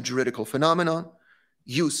instantiations of the juridical phenomenon,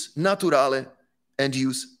 ius naturale and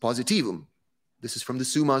ius positivum. This is from the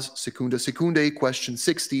Summas Secunda Secundae, question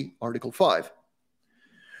 60, article 5.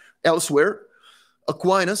 Elsewhere,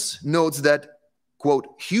 Aquinas notes that,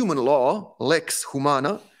 quote, "Human law, lex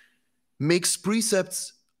humana, makes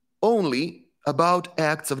precepts only about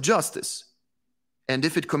acts of justice, and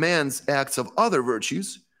if it commands acts of other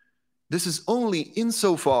virtues, this is only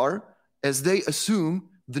insofar as they assume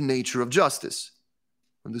the nature of justice."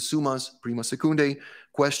 From the Summas Prima Secundae,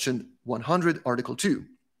 question 100, article 2.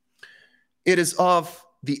 It is of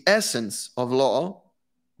the essence of law,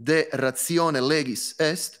 de ratione legis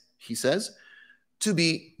est, he says, to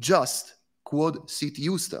be just, quod sit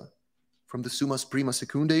justa, from the Summas Prima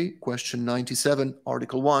Secundae, question 97,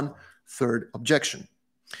 article 1, third objection.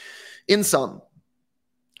 In sum,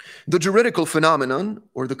 the juridical phenomenon,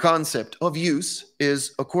 or the concept of use,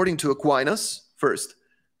 is, according to Aquinas, first,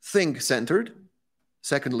 thing-centered,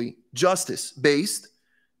 secondly, justice-based,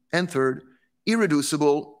 and third,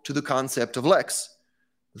 irreducible to the concept of lex,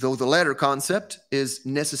 though the latter concept is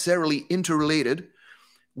necessarily interrelated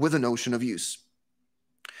with the notion of use.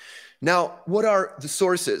 Now, what are the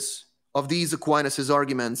sources of these Aquinas'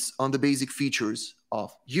 arguments on the basic features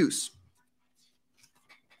of use?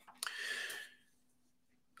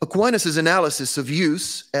 Aquinas' analysis of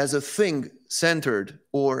use as a thing-centered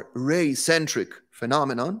or res-centric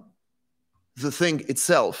phenomenon, the thing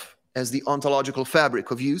itself as the ontological fabric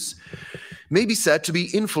of use, may be said to be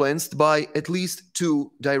influenced by at least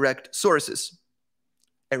two direct sources,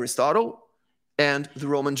 Aristotle and the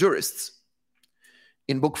Roman jurists.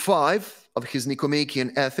 In Book 5 of his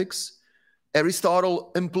Nicomachean Ethics,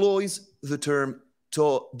 Aristotle employs the term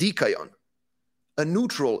to dikaion, a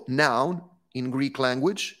neutral noun in Greek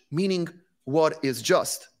language, meaning what is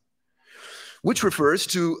just, which refers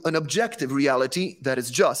to an objective reality that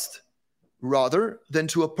is just, rather than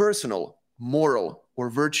to a personal, moral, or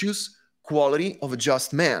virtuous quality of a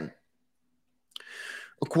just man.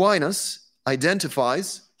 Aquinas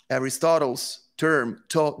identifies Aristotle's term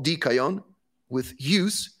to dikaion with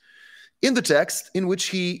use in the text in which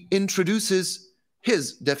he introduces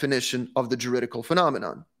his definition of the juridical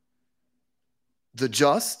phenomenon. The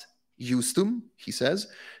just, justum, he says,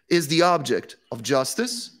 is the object of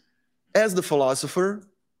justice, as the philosopher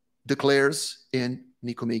declares in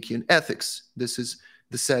Nicomachean Ethics. This is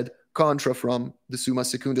the said contra from the Summa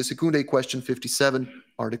Secundae, question 57,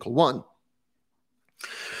 article 1.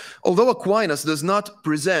 Although Aquinas does not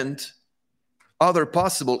present other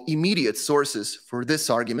possible immediate sources for this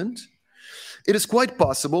argument, it is quite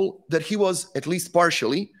possible that he was, at least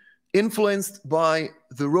partially, influenced by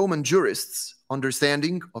the Roman jurists'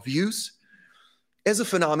 understanding of use as a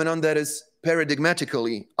phenomenon that is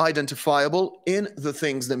paradigmatically identifiable in the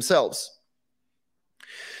things themselves.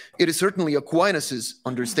 It is certainly Aquinas'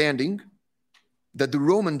 understanding that the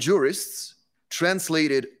Roman jurists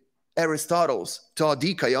translated Aristotle's to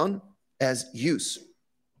dikaion as use.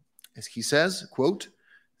 As he says, quote,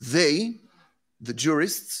 they, the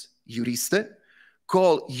jurists, juriste,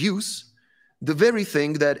 call use the very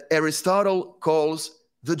thing that Aristotle calls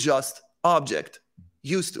the just object,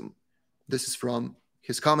 justum. This is from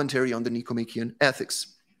his commentary on the Nicomachean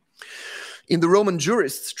Ethics. In the Roman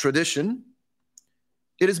jurists' tradition,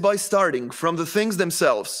 it is by starting from the things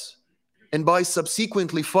themselves and by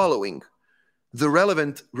subsequently following the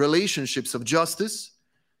relevant relationships of justice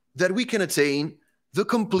that we can attain the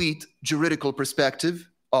complete juridical perspective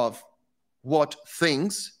of what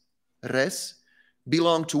things, res,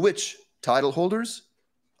 belong to which title holders,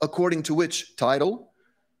 according to which title,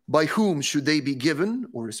 by whom should they be given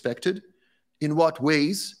or respected, in what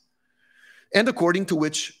ways, and according to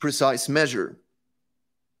which precise measure.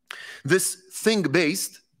 This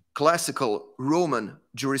thing-based classical Roman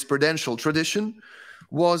jurisprudential tradition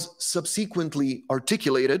was subsequently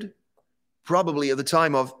articulated, probably at the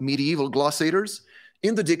time of medieval glossators,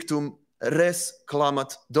 in the dictum res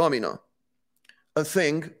clamat domina. A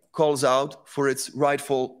thing calls out for its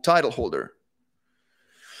rightful title holder.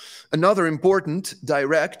 Another important,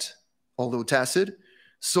 direct, although tacit,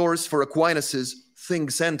 source for Aquinas'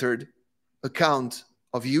 thing-centered account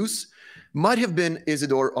of use might have been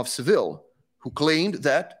Isidore of Seville, who claimed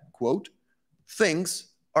that, quote,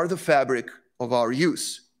 things are the fabric of our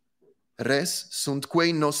use. Res sunt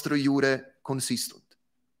quae nostro iure consistunt.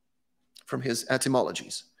 From his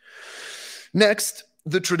etymologies. Next,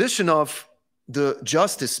 the tradition of the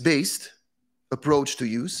justice-based approach to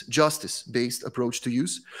use,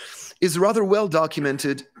 is rather well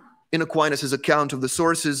documented in Aquinas' account of the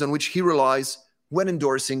sources on which he relies when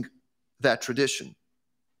endorsing that tradition.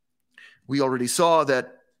 We already saw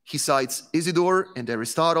that he cites Isidore and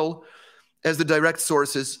Aristotle as the direct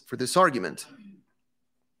sources for this argument.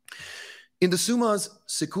 In the Summas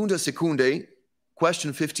Secundae,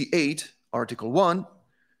 question 58, article 1,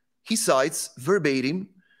 he cites verbatim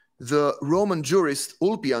the Roman jurist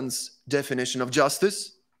Ulpian's definition of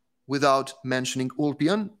justice, without mentioning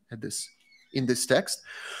Ulpian in this text,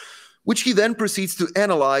 which he then proceeds to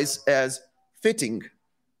analyze as fitting.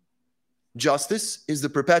 Justice is the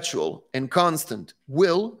perpetual and constant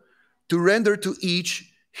will to render to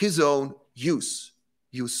each his own use,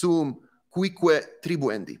 iusum cuique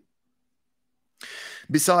tribuendi.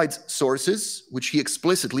 Besides sources, which he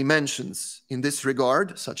explicitly mentions in this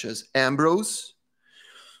regard, such as Ambrose,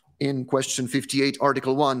 in question 58,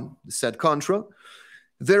 Article 1, the sed contra,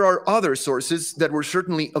 there are other sources that were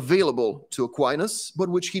certainly available to Aquinas, but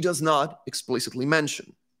which he does not explicitly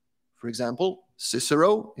mention. For example,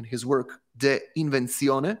 Cicero, in his work De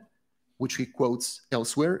Inventione, which he quotes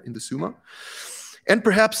elsewhere in the Summa, and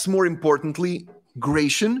perhaps more importantly,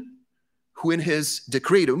 Gratian, who in his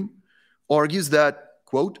Decretum argues that,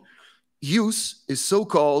 quote, use is so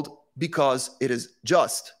called because it is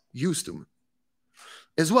just, justum,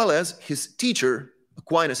 as well as his teacher,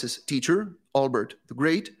 Aquinas' teacher, Albert the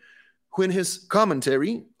Great, who in his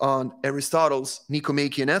commentary on Aristotle's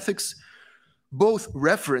Nicomachean Ethics both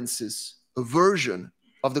references a version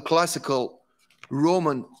of the classical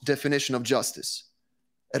Roman definition of justice,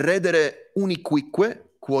 redere uniquique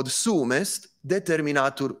quod sum est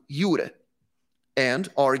determinatur iure, and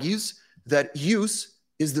argues that use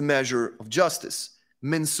is the measure of justice,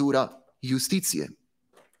 mensura justitiae.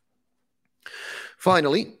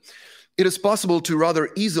 Finally, it is possible to rather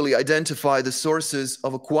easily identify the sources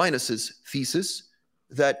of Aquinas' thesis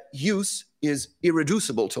that use is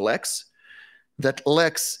irreducible to lex, that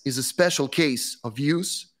lex is a special case of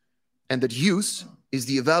use, and that use is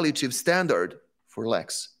the evaluative standard for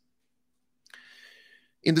lex.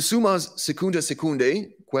 In the Summas Secunda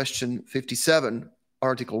Secundae, question 57,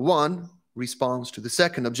 Article 1, response to the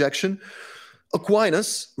second objection,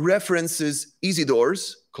 Aquinas references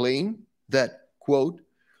Isidor's claim that, quote,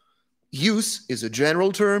 use is a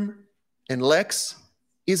general term and lex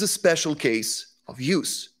is a special case of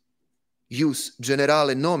use. Jus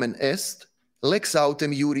generale nomen est, lex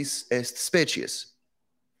autem iuris est species.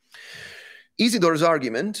 Isidor's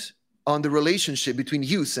argument on the relationship between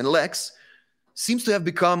use and lex seems to have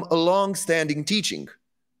become a long-standing teaching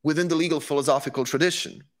within the legal philosophical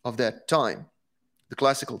tradition of that time, the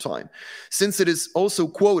classical time, since it is also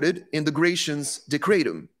quoted in the Gratian's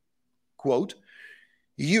Decretum, quote,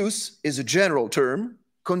 use is a general term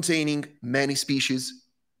containing many species.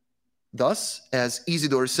 Thus, as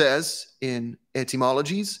Isidore says in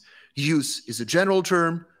Etymologies, use is a general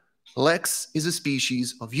term, lex is a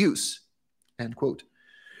species of use, end quote.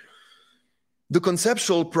 The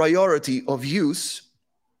conceptual priority of use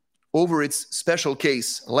over its special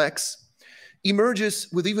case, lex, emerges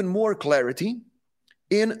with even more clarity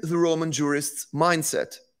in the Roman jurist's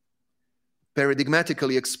mindset,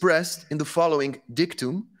 paradigmatically expressed in the following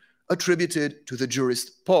dictum attributed to the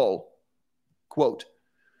jurist Paul, quote,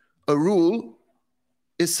 a rule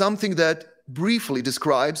is something that briefly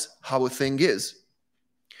describes how a thing is.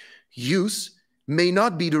 Use may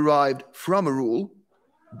not be derived from a rule,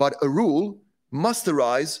 but a rule must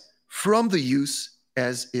arise from the use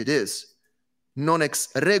as it is. Non ex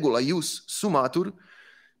regula ius sumatur,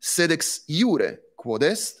 sed ex iure quod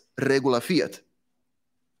est regula fiat.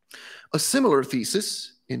 A similar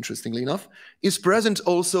thesis, interestingly enough, is present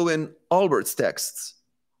also in Albert's texts.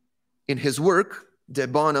 In his work, De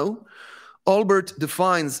Bono, Albert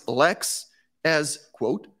defines lex as,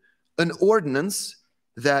 quote, an ordinance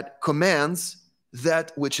that commands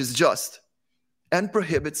that which is just and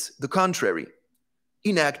prohibits the contrary,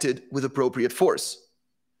 enacted with appropriate force.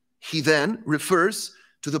 He then refers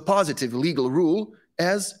to the positive legal rule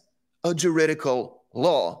as a juridical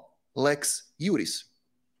law, lex iuris.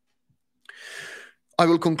 I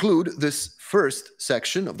will conclude this first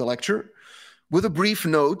section of the lecture with a brief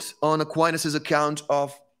note on Aquinas' account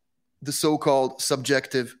of the so-called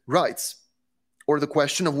subjective rights, or the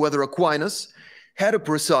question of whether Aquinas had a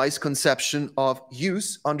precise conception of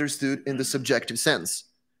use understood in the subjective sense,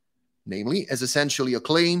 namely as essentially a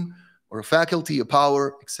claim or a faculty, a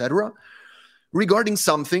power, etc., regarding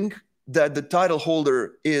something that the title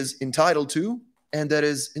holder is entitled to and that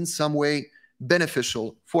is in some way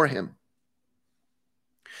beneficial for him.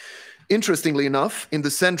 Interestingly enough, in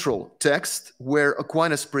the central text where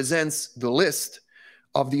Aquinas presents the list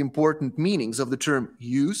of the important meanings of the term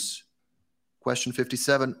use, question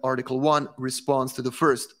 57, Article 1 responds to the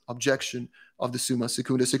first objection of the Summa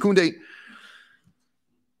Secunda Secundae,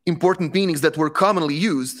 important meanings that were commonly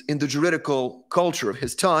used in the juridical culture of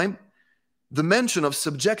his time, the mention of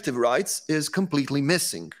subjective rights is completely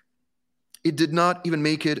missing. It did not even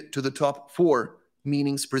make it to the top 4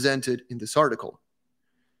 meanings presented in this article.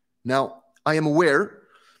 Now, I am aware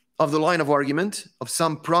of the line of argument of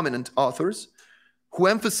some prominent authors who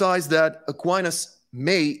emphasize that Aquinas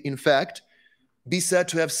may, in fact, be said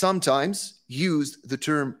to have sometimes used the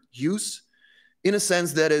term use in a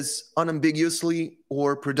sense that is unambiguously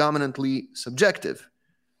or predominantly subjective.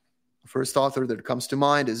 The first author that comes to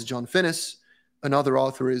mind is John Finnis. Another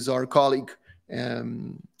author is our colleague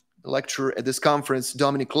lecturer at this conference,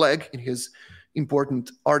 Dominic Legg, in his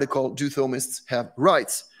important article, Do Thomists Have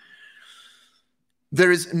Rights?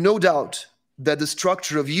 There is no doubt that the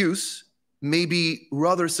structure of use may be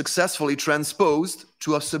rather successfully transposed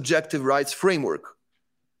to a subjective rights framework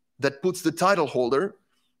that puts the title holder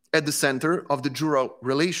at the center of the jural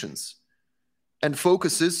relations and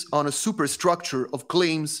focuses on a superstructure of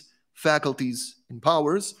claims, faculties, and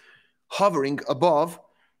powers hovering above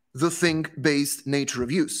the thing-based nature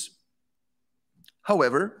of use.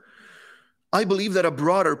 However, I believe that a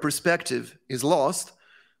broader perspective is lost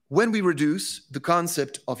when we reduce the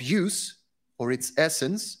concept of use, or its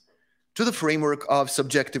essence, to the framework of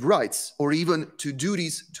subjective rights, or even to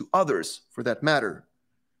duties to others, for that matter.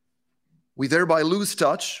 We thereby lose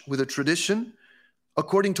touch with a tradition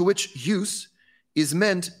according to which use is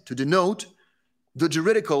meant to denote the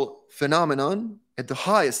juridical phenomenon at the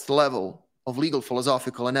highest level of legal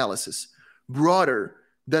philosophical analysis, broader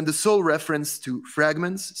than the sole reference to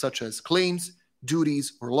fragments such as claims,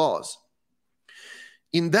 duties, or laws.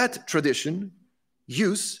 In that tradition,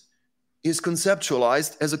 use is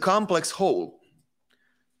conceptualized as a complex whole,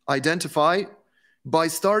 identified by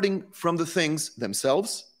starting from the things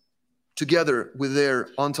themselves, together with their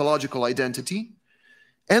ontological identity,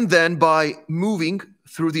 and then by moving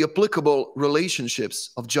through the applicable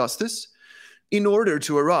relationships of justice in order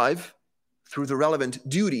to arrive, through the relevant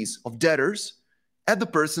duties of debtors, at the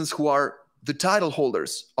persons who are the title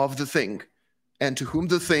holders of the thing and to whom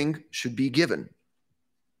the thing should be given.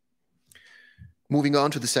 Moving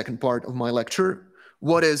on to the second part of my lecture,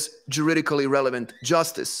 what is juridically relevant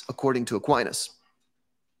justice according to Aquinas?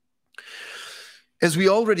 As we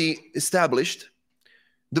already established,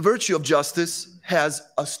 the virtue of justice has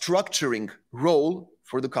a structuring role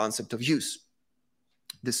for the concept of use.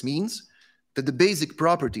 This means that the basic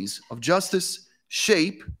properties of justice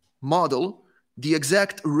shape, model the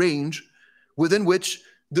exact range within which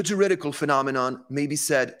the juridical phenomenon may be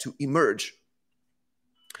said to emerge.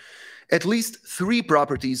 At least three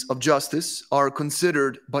properties of justice are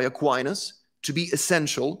considered by Aquinas to be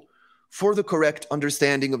essential for the correct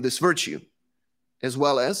understanding of this virtue, as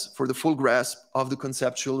well as for the full grasp of the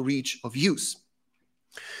conceptual reach of use.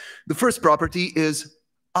 The first property is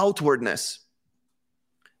outwardness.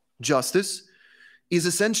 Justice is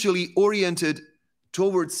essentially oriented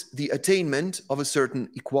towards the attainment of a certain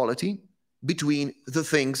equality between the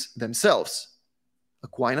things themselves.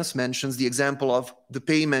 Aquinas mentions the example of the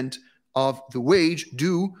payment of the wage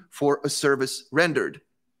due for a service rendered.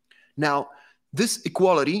 Now, this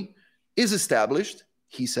equality is established,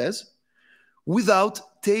 he says,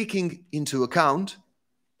 without taking into account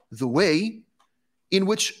the way in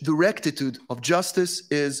which the rectitude of justice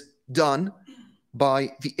is done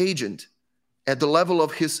by the agent at the level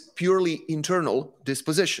of his purely internal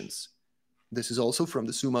dispositions. This is also from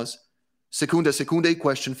the Summas Secundae,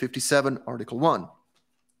 question 57, article 1.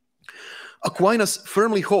 Aquinas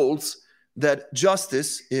firmly holds that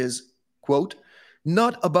justice is, quote,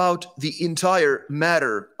 not about the entire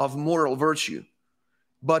matter of moral virtue,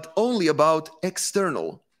 but only about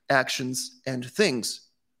external actions and things.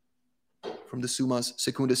 From the Summas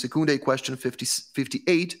Secundae, question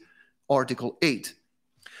 58, article 8.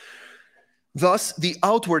 Thus, the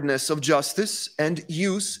outwardness of justice and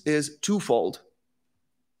use is twofold.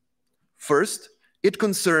 First, it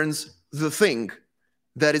concerns the thing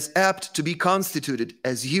that is apt to be constituted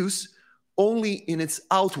as use only in its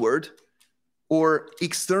outward or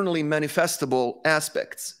externally manifestable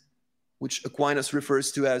aspects, which Aquinas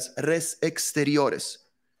refers to as res exteriores.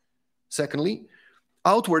 Secondly,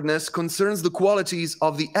 outwardness concerns the qualities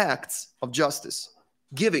of the acts of justice,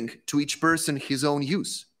 giving to each person his own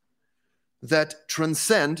use, that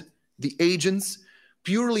transcend the agent's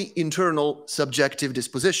purely internal subjective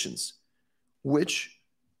dispositions, which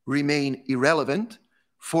remain irrelevant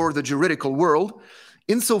for the juridical world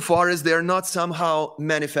insofar as they are not somehow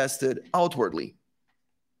manifested outwardly.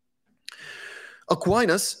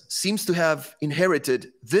 Aquinas seems to have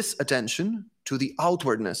inherited this attention to the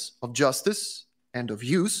outwardness of justice and of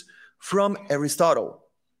use from Aristotle.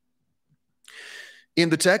 In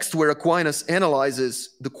the text where Aquinas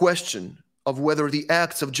analyzes the question of whether the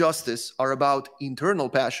acts of justice are about internal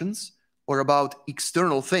passions or about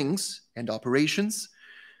external things and operations,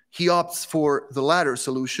 he opts for the latter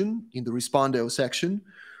solution in the Respondeo section,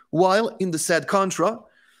 while in the sed contra,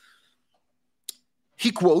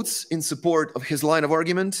 he quotes in support of his line of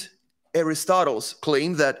argument Aristotle's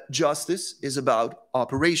claim that justice is about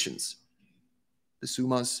operations. The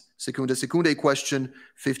Summas Secundae, question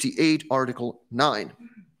 58, article 9.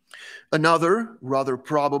 Another, rather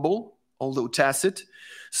probable, although tacit,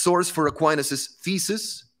 source for Aquinas'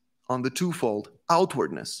 thesis on the twofold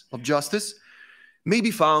outwardness of justice may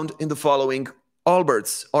be found in the following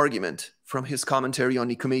Albert's argument from his commentary on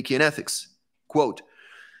Nicomachean Ethics. Quote,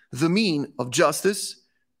 "The mean of justice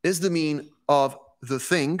is the mean of the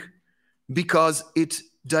thing because it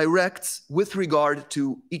directs with regard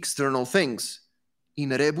to external things, in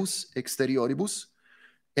rebus exterioribus,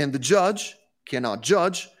 and the judge cannot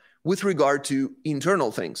judge with regard to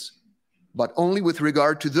internal things, but only with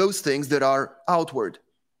regard to those things that are outward.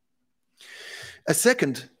 A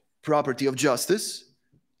second property of justice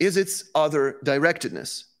is its other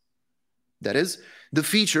directedness. That is, the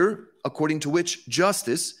feature according to which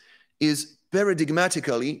justice is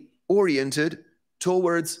paradigmatically oriented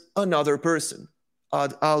towards another person,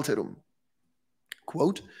 ad alterum.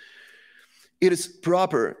 Quote, "It is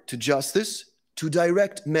proper to justice to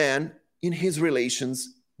direct man in his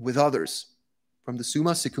relations with others." From the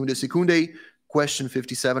Summa Secundae Secundae, question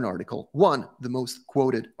 57, article 1, the most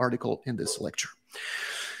quoted article in this lecture.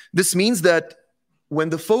 This means that when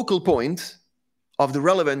the focal point of the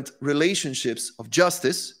relevant relationships of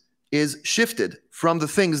justice is shifted from the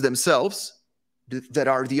things themselves that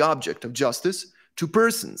are the object of justice to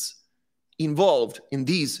persons involved in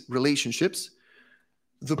these relationships,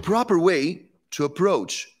 the proper way to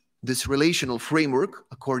approach this relational framework,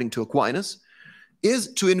 according to Aquinas,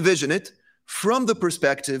 is to envision it from the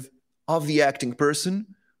perspective of the acting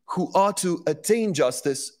person who ought to attain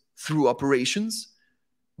justice through operations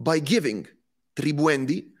by giving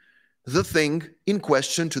tribuendi the thing in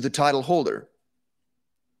question to the title holder.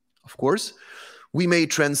 Of course, we may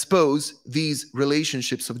transpose these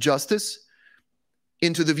relationships of justice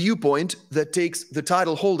into the viewpoint that takes the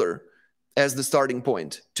title holder as the starting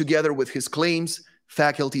point, together with his claims,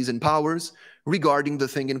 faculties, and powers regarding the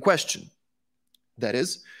thing in question. That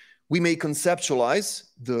is, we may conceptualize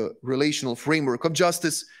the relational framework of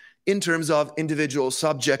justice in terms of individual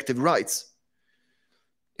subjective rights.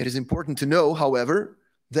 It is important to know, however,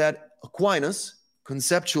 that Aquinas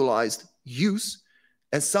conceptualized use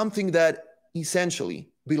as something that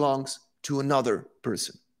essentially belongs to another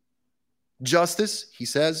person. Justice, he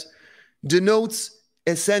says, denotes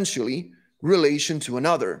essentially relation to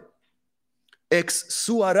another. Ex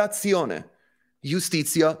sua ratione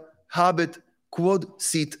justitia habet quod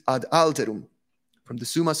sit ad alterum. From the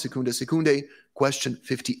Summa Secundae Secundae, question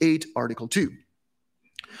 58, article 2.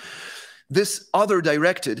 This other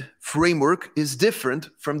directed framework is different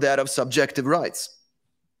from that of subjective rights.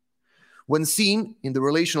 When seen in the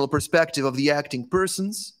relational perspective of the acting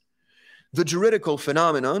persons, the juridical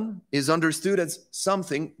phenomenon is understood as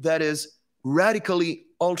something that is radically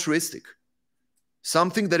altruistic,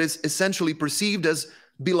 something that is essentially perceived as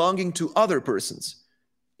belonging to other persons,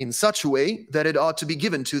 in such a way that it ought to be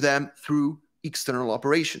given to them through external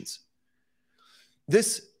operations.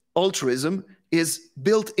 This altruism is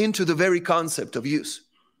built into the very concept of use,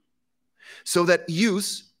 so that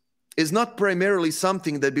use is not primarily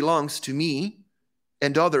something that belongs to me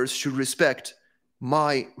and others should respect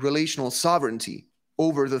my relational sovereignty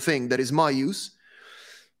over the thing that is my use,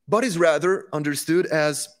 but is rather understood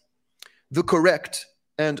as the correct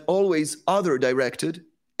and always other-directed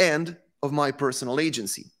end of my personal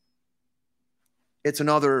agency. It's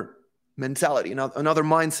another mentality, another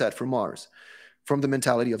mindset from ours, from the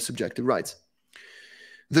mentality of subjective rights.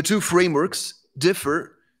 The two frameworks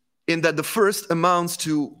differ in that the first amounts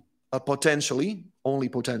to a potentially, only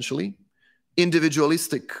potentially,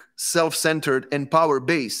 individualistic, self-centered, and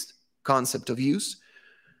power-based concept of use,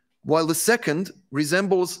 while the second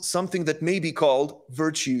resembles something that may be called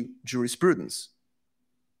virtue jurisprudence.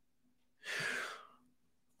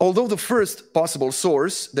 Although the first possible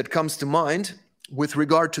source that comes to mind with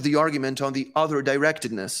regard to the argument on the other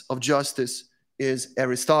directedness of justice is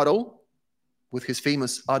Aristotle, with his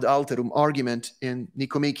famous ad alterum argument in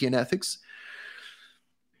Nicomachean Ethics,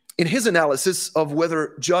 in his analysis of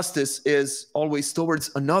whether justice is always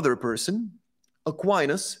towards another person,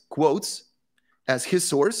 Aquinas quotes as his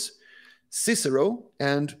source Cicero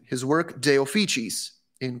and his work De Officiis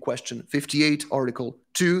in question 58, article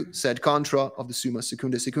 2, sed contra of the Summa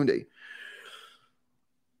Secundae Secundae.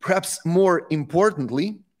 Perhaps more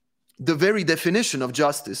importantly, the very definition of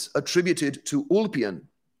justice attributed to Ulpian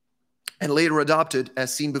and later adopted,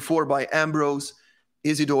 as seen before, by Ambrose,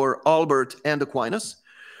 Isidore, Albert, and Aquinas,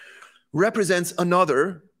 represents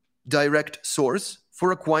another direct source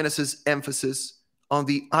for Aquinas' emphasis on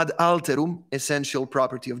the ad alterum essential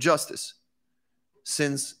property of justice,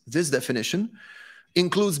 since this definition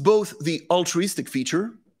includes both the altruistic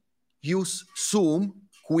feature, jus suum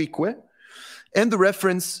cuique, and the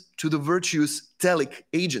reference to the virtuous telic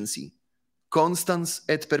agency, constans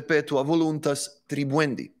et perpetua voluntas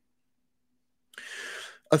tribuendi.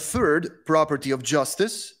 A third property of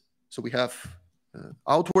justice, so we have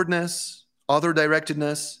outwardness, other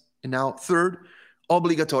directedness, and now third,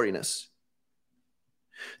 obligatoriness.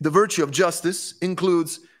 The virtue of justice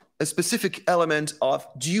includes a specific element of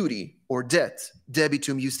duty or debt,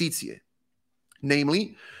 debitum justitiae,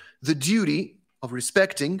 namely the duty of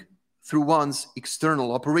respecting, through one's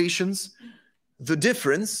external operations, the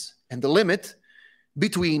difference and the limit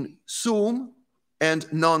between suum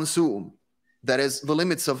and non-suum, that is, the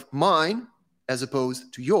limits of mine as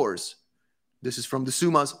opposed to yours. This is from the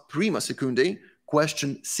Summas Prima Secundae,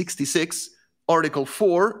 question 66, Article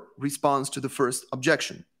 4, response to the first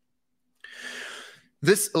objection.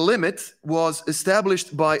 This limit was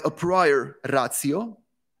established by a prior ratio,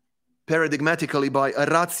 paradigmatically by a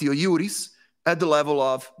ratio iuris, at the level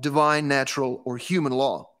of divine, natural, or human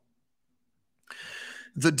law.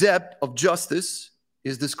 The debt of justice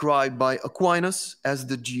is described by Aquinas as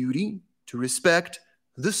the duty to respect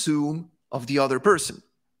the suum of the other person.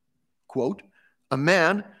 Quote, a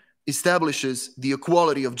man establishes the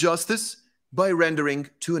equality of justice by rendering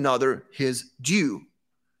to another his due.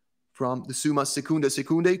 From the Summa Secunda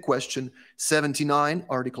Secundae, question 79,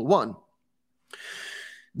 Article 1.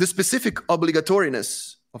 The specific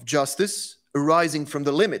obligatoriness of justice arising from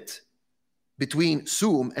the limit between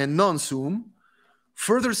suum and non-suum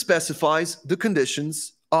further specifies the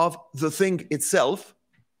conditions of the thing itself.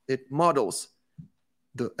 It models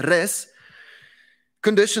the res,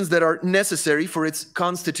 conditions that are necessary for its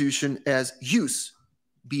constitution as use,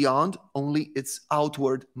 beyond only its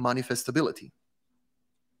outward manifestability.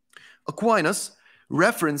 Aquinas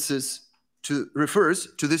refers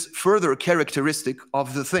to this further characteristic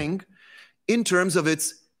of the thing in terms of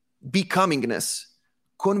its becomingness,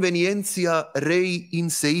 convenientia rei in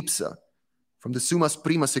se ipsa, from the Summas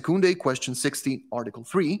Prima Secundae, question 60, Article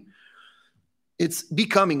 3, its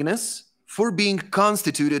becomingness for being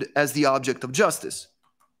constituted as the object of justice,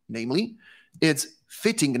 namely, its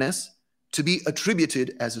fittingness to be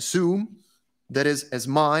attributed as a suum, that is, as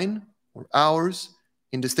mine or ours,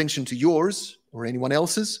 in distinction to yours or anyone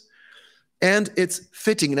else's, and its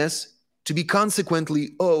fittingness to be consequently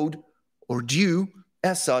owed or due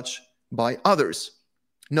as such by others.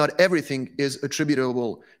 Not everything is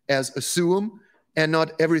attributable as a suum, and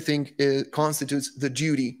not everything constitutes the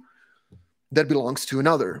duty that belongs to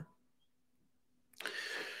another.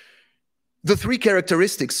 The three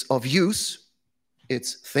characteristics of use,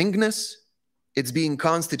 its thingness, its being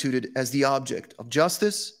constituted as the object of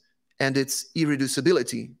justice, and its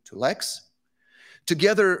irreducibility to lex,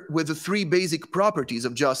 together with the three basic properties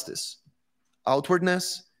of justice,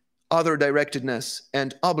 outwardness, other directedness,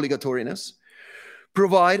 and obligatoriness,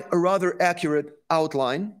 provide a rather accurate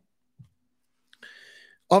outline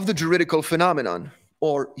of the juridical phenomenon,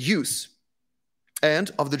 or use,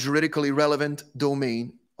 and of the juridically relevant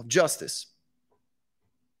domain of justice.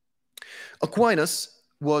 Aquinas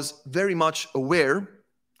was very much aware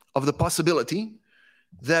of the possibility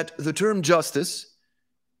that the term justice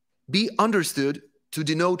be understood to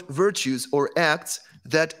denote virtues or acts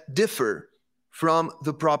that differ from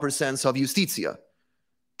the proper sense of justitia,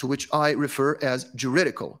 to which I refer as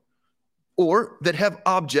juridical, or that have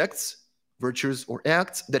objects, virtues or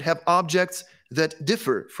acts, that have objects that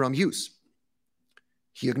differ from use.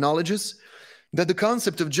 He acknowledges that the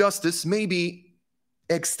concept of justice may be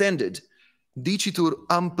extended, dicitur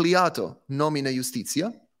ampliato nomine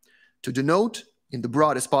justitia, to denote, in the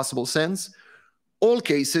broadest possible sense, all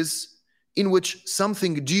cases in which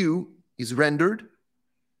something due is rendered,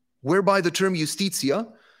 whereby the term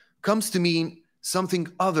justitia comes to mean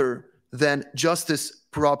something other than justice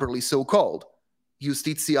properly so called,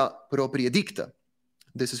 justitia propria dicta.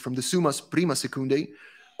 This is from the Summas Prima Secundae,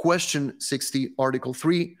 question 60, Article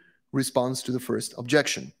 3, response to the first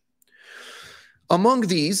objection. Among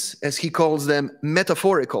these, as he calls them,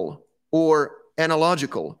 metaphorical or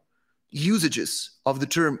analogical usages of the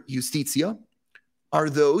term justitia are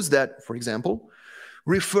those that, for example,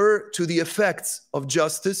 refer to the effects of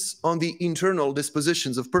justice on the internal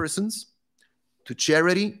dispositions of persons, to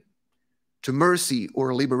charity, to mercy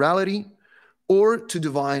or liberality, or to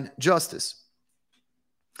divine justice.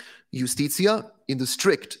 Justitia, in the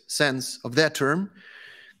strict sense of that term,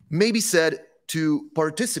 may be said to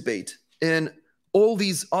participate in all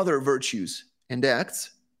these other virtues and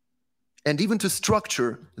acts, and even to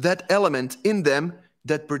structure that element in them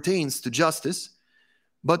that pertains to justice,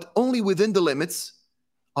 but only within the limits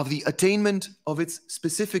of the attainment of its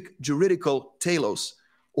specific juridical telos,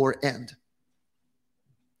 or end.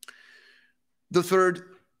 The third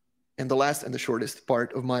and the last and the shortest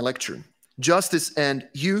part of my lecture: justice and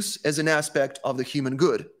use as an aspect of the human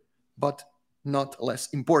good, but not less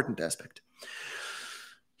important aspect.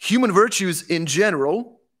 Human virtues in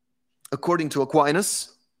general, according to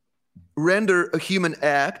Aquinas, render a human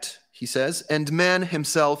act, he says, and man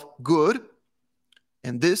himself good,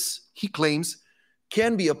 and this, he claims,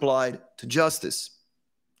 can be applied to justice.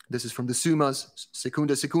 This is from the Summas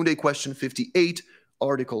Secundae, question 58,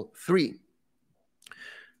 article 3.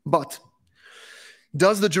 But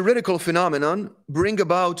does the juridical phenomenon bring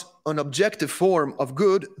about an objective form of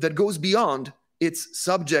good that goes beyond its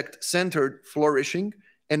subject-centered flourishing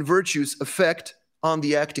and virtue's effect on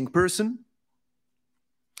the acting person?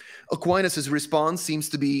 Aquinas' response seems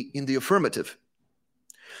to be in the affirmative.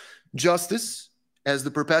 Justice, as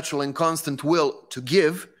the perpetual and constant will to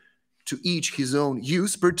give to each his own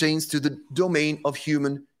use, pertains to the domain of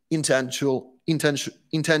human intentional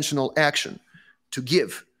action, to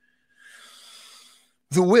give.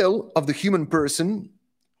 The will of the human person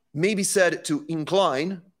may be said to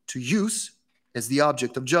incline to use as the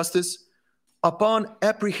object of justice upon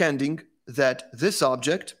apprehending that this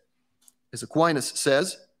object, as Aquinas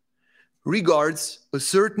says, regards a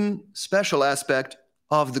certain special aspect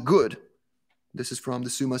of the good. This is from the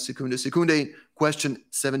Summa Secundae, question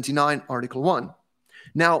 79, article 1.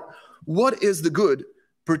 Now, what is the good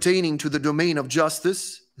pertaining to the domain of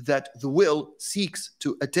justice that the will seeks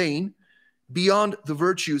to attain beyond the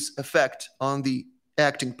virtue's effect on the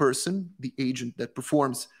acting person, the agent that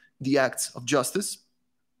performs the acts of justice?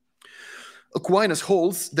 Aquinas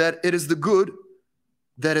holds that it is the good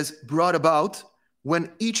that is brought about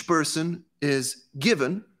when each person is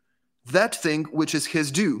given that thing which is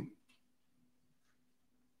his due.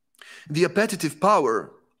 The appetitive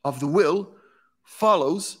power of the will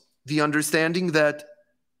follows the understanding that,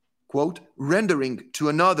 quote, rendering to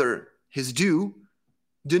another his due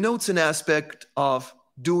denotes an aspect of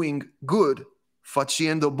doing good,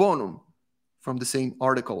 faciendo bonum, from the same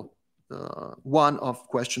article 1 of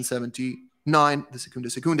question 79, the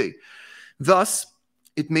Secundae. Thus,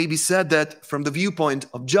 it may be said that from the viewpoint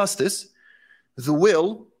of justice, the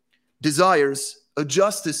will desires a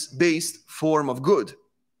justice-based form of good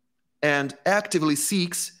and actively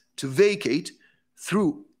seeks to vacate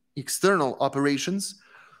through external operations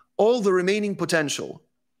all the remaining potential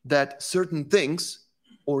that certain things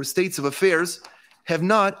or states of affairs have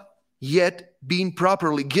not yet been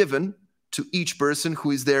properly given to each person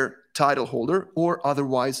who is their title holder or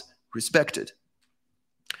otherwise respected.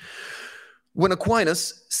 When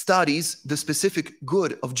Aquinas studies the specific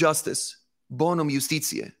good of justice, bonum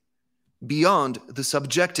justitiae, beyond the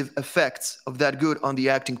subjective effects of that good on the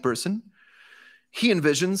acting person, he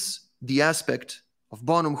envisions the aspect of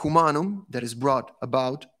bonum humanum that is brought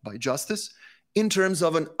about by justice in terms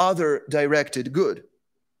of an other-directed good.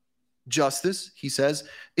 Justice, he says,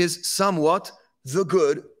 is somewhat the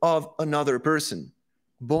good of another person,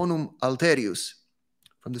 bonum alterius,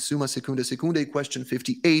 from the Summa Secundae, question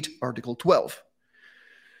 58, article 12.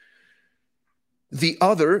 The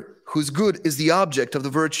other, whose good is the object of the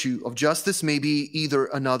virtue of justice, may be either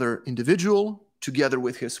another individual, together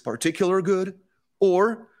with his particular good,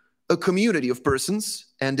 or a community of persons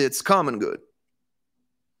and its common good.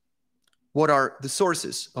 What are the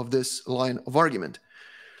sources of this line of argument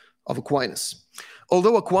of Aquinas?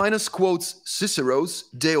 Although Aquinas quotes Cicero's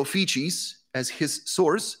De Officiis as his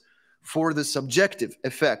source for the subjective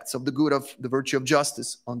effects of the good of the virtue of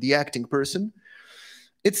justice on the acting person,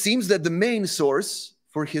 it seems that the main source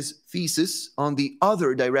for his thesis on the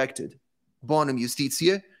other-directed bonum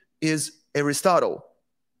justitiae is Aristotle.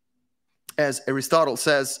 As Aristotle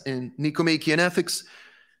says in Nicomachean Ethics,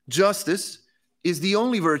 justice is the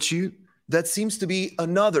only virtue that seems to be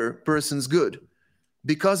another person's good,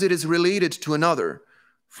 because it is related to another,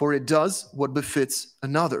 for it does what befits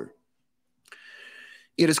another.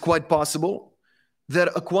 It is quite possible that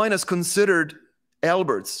Aquinas considered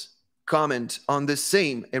Albert's comment on this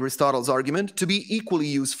same Aristotle's argument to be equally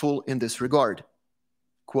useful in this regard.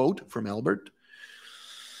 Quote from Albert,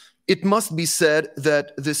 "It must be said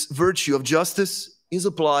that this virtue of justice is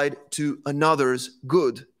applied to another's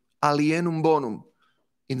good, alienum bonum,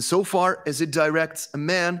 insofar as it directs a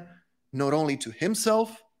man not only to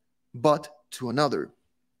himself, but to another.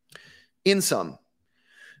 In sum,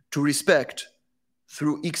 to respect,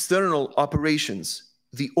 through external operations,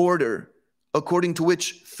 the order according to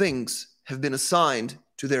which things have been assigned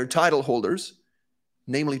to their title holders,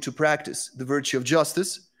 namely to practice the virtue of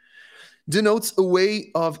justice, denotes a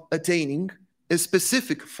way of attaining a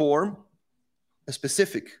specific form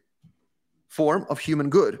of human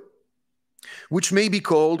good, which may be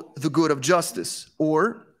called the good of justice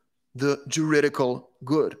or the juridical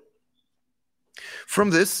good. From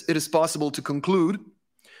this, it is possible to conclude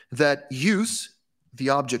that use, the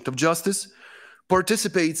object of justice,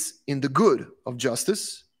 participates in the good of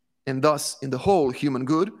justice, and thus in the whole human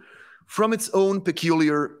good, from its own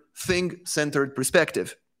peculiar thing-centered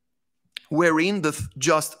perspective, wherein the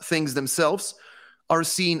just things themselves are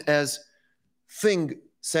seen as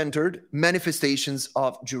thing-centered manifestations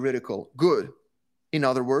of juridical good. In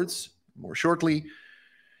other words, more shortly,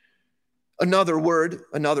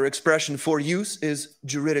 another expression for use is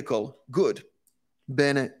juridical good,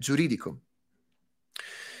 bene juridicum.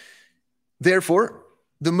 Therefore,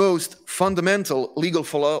 the most fundamental legal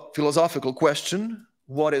philosophical question,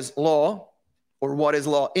 what is law or what is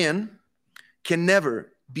law in, can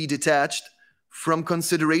never be detached from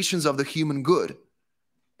considerations of the human good.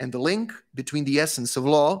 And the link between the essence of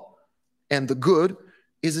law and the good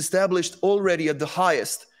is established already at the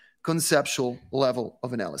highest conceptual level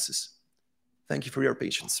of analysis. Thank you for your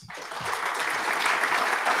patience.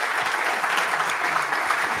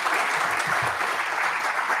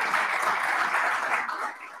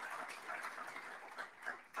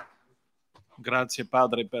 Grazie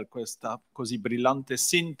Padre per questa così brillante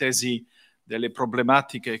sintesi delle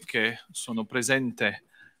problematiche che sono presenti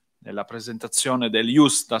nella presentazione del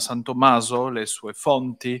Ius da San Tommaso, le sue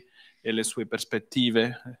fonti e le sue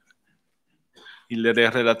prospettive, le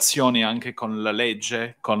relazioni anche con la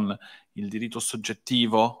legge, con il diritto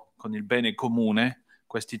soggettivo, con il bene comune,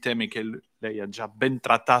 questi temi che lei ha già ben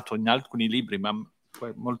trattato in alcuni libri, ma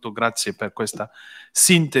molto grazie per questa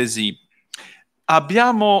sintesi.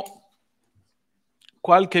 Abbiamo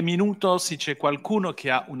qualche minuto, se c'è qualcuno che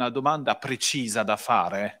ha una domanda precisa da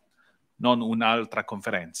fare, non un'altra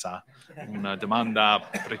conferenza, una domanda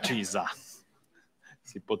precisa.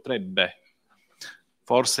 Si potrebbe.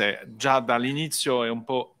 Forse già dall'inizio è un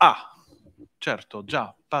po'... Ah, certo,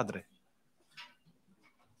 già, padre.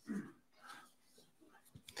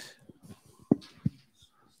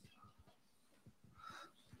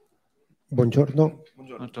 Buongiorno.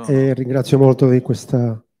 Ringrazio molto di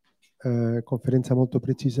questa conferenza molto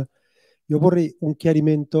precisa. Io vorrei un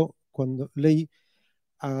chiarimento. Quando lei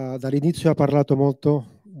dall'inizio ha parlato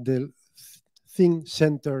molto del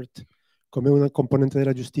thing-centered come una componente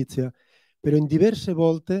della giustizia, però in diverse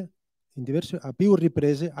volte, a più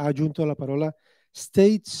riprese, ha aggiunto la parola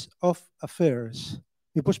states of affairs.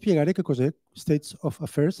 Mi può spiegare che cos'è states of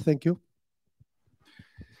affairs? Thank you.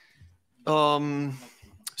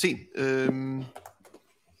 Sì,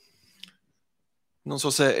 non so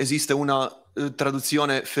se esiste una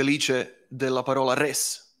traduzione felice della parola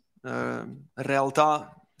res.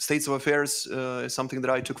 Realtà, states of affairs is something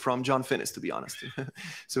that I took from John Finnis, to be honest.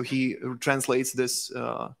 So he translates this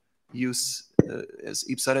use as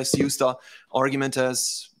ipsa res justa argument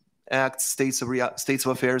as acts, states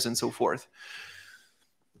of affairs, and so forth.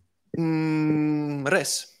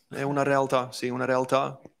 Res è una realtà, sì, una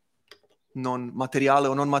realtà non materiale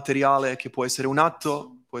o non materiale, che può essere un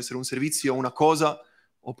atto, può essere un servizio, una cosa,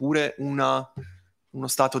 oppure uno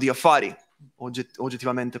stato di affari,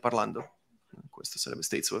 oggettivamente parlando. Questo sarebbe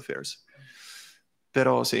states of affairs.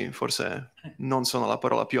 Però sì, forse non sono la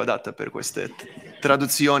parola più adatta per queste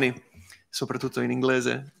traduzioni, soprattutto in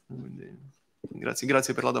inglese.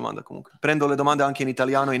 Grazie per la domanda comunque. Prendo le domande anche in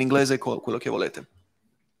italiano e in inglese, quello che volete.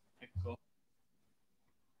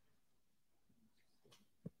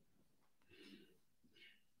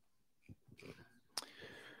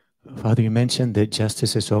 Father, you mentioned that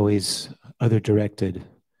justice is always other-directed,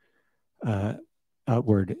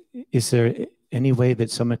 outward. Is there any way that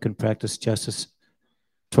someone can practice justice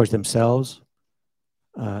towards themselves?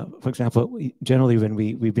 For example, generally when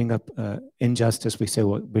we bring up injustice, we say,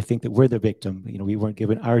 well, we think that we're the victim. You know, we weren't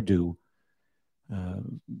given our due.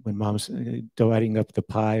 When mom's dividing up the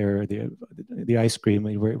pie or the ice cream,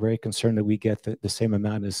 we're very concerned that we get the same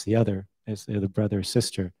amount as the other brother or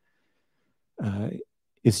sister.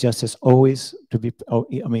 Is justice always to be?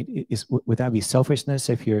 I mean, would that be selfishness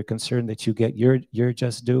if you're concerned that you get your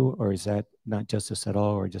just due, or is that not justice at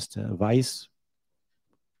all, or just a vice?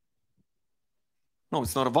 No,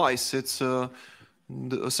 it's not a vice. It's a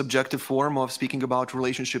subjective form of speaking about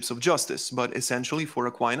relationships of justice. But essentially, for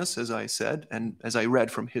Aquinas, as I said, and as I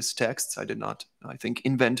read from his texts, I did not, I think,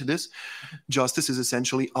 invent this. Justice is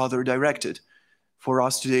essentially other-directed. For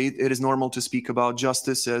us today, it is normal to speak about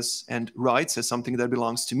justice and rights as something that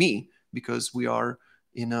belongs to me, because we are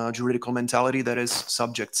in a juridical mentality that is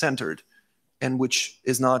subject-centered, and which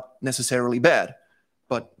is not necessarily bad.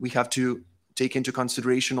 But we have to take into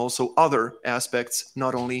consideration also other aspects,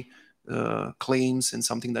 not only claims and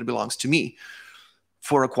something that belongs to me.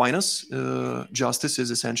 For Aquinas, justice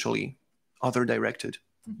is essentially other-directed.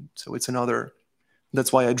 So it's another...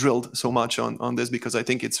 That's why I drilled so much on this, because I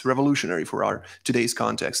think it's revolutionary for our today's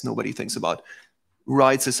context. Nobody thinks about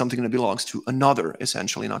rights as something that belongs to another,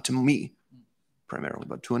 essentially, not to me primarily,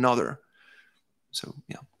 but to another. So,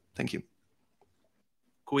 yeah, thank you.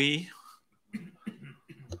 Qui.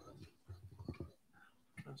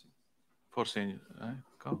 Forse,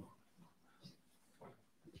 ecco.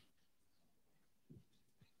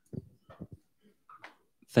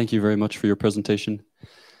 Thank you very much for your presentation.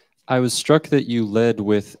 I was struck that you led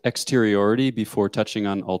with exteriority before touching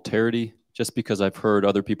on alterity, just because I've heard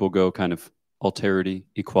other people go kind of alterity,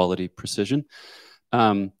 equality, precision.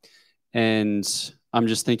 And I'm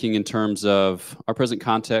just thinking in terms of our present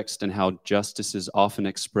context and how justice is often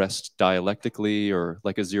expressed dialectically or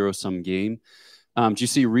like a zero-sum game. Do you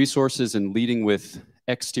see resources in leading with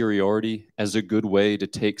exteriority as a good way to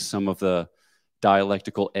take some of the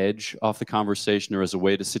dialectical edge off the conversation, or as a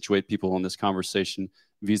way to situate people in this conversation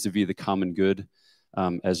vis-a-vis the common good,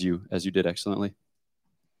 as you did excellently?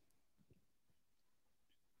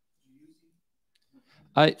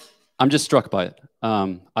 I'm just struck by it.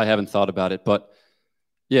 I haven't thought about it, but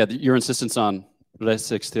yeah, your insistence on res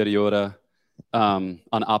exteriora, on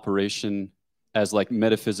operation as like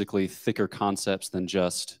metaphysically thicker concepts than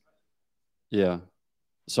just, yeah.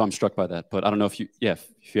 So I'm struck by that, but I don't know if you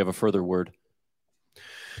have a further word.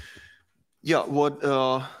 Yeah,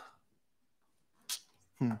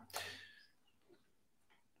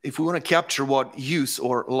 if we want to capture what use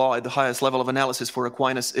or law at the highest level of analysis for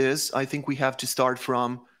Aquinas is, I think we have to start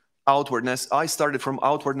from outwardness. I started from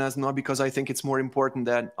outwardness not because I think it's more important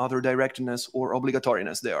than other directedness or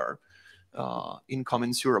obligatoriness. They are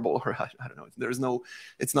incommensurable, or I don't know.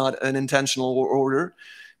 It's not an intentional order,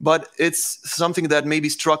 but it's something that maybe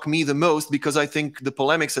struck me the most, because I think the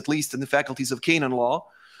polemics, at least in the faculties of canon law,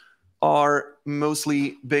 are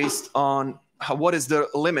mostly based on what is the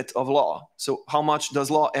limit of law. So how much does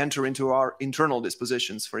law enter into our internal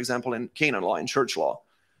dispositions, for example, in canon law, in church law?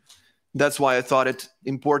 That's why I thought it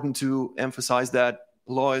important to emphasize that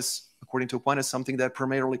law is, according to Aquinas, something that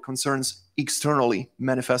primarily concerns externally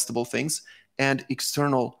manifestable things and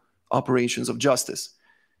external operations of justice.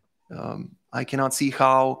 I cannot see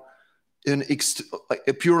how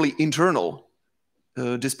a purely internal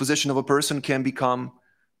disposition of a person can become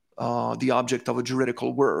the object of a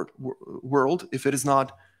juridical world if it is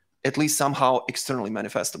not at least somehow externally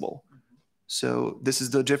manifestable. So this is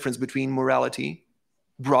the difference between morality,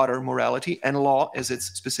 broader morality, and law as its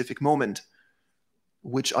specific moment,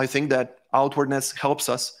 which I think that outwardness helps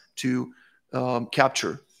us to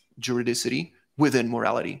capture juridicity within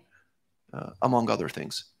morality, among other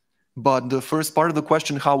things. But the first part of the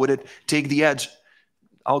question, how would it take the edge,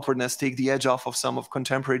 outwardness take the edge off of some of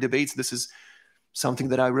contemporary debates? This is something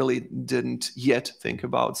that I really didn't yet think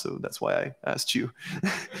about, so that's why I asked you.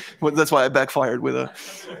 Well, that's why I backfired with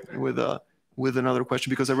another question,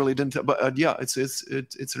 because I really didn't. But yeah, it's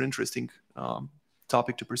an interesting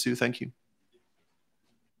topic to pursue. Thank you.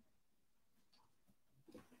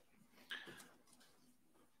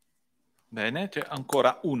 Bene, c'è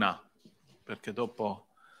ancora una, perché dopo.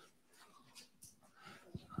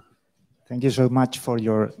 Thank you so much for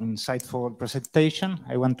your insightful presentation.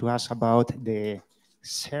 I want to ask about the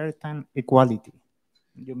certain equality.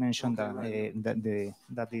 You mentioned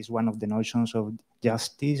that is one of the notions of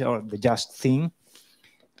justice, or the just thing.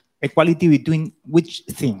 Equality between which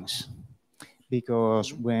things?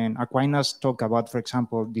 Because when Aquinas talked about, for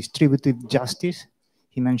example, distributive justice,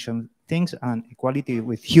 he mentioned things and equality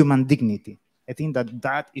with human dignity. I think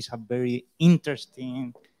that is a very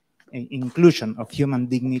interesting inclusion of human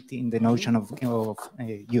dignity in the notion of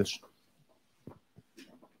use.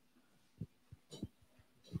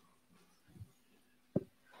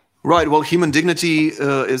 Right. Well, human dignity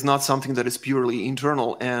is not something that is purely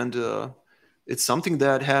internal, and it's something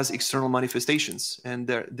that has external manifestations, and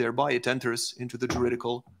thereby it enters into the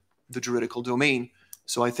juridical domain.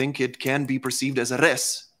 So I think it can be perceived as a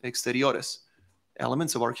res exteriores,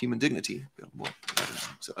 elements of our human dignity. Well,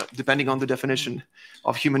 so, depending on the definition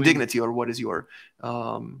of human dignity, or what is your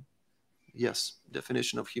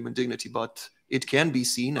definition of human dignity, but it can be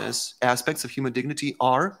seen as aspects of human dignity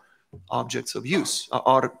are objects of use,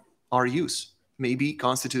 are use, may be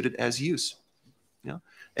constituted as use. Yeah,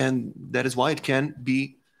 and that is why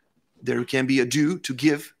there can be a due to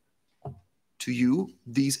give to you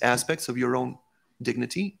these aspects of your own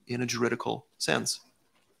dignity in a juridical sense.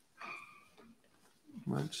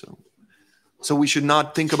 Right. So we should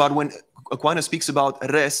not think about, when Aquinas speaks about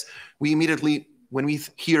res, we immediately, when we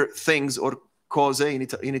hear things, or cose in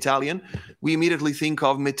Italian, we immediately think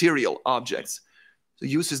of material objects. So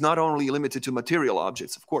use is not only limited to material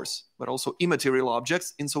objects, of course, but also immaterial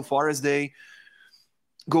objects, insofar as they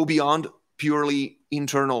go beyond purely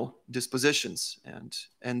internal dispositions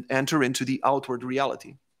and enter into the outward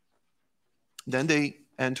reality. Then they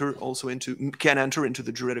can enter into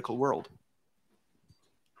the juridical world.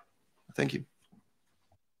 Thank you.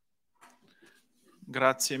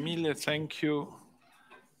 Grazie mille, thank you.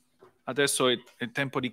 Adesso è tempo di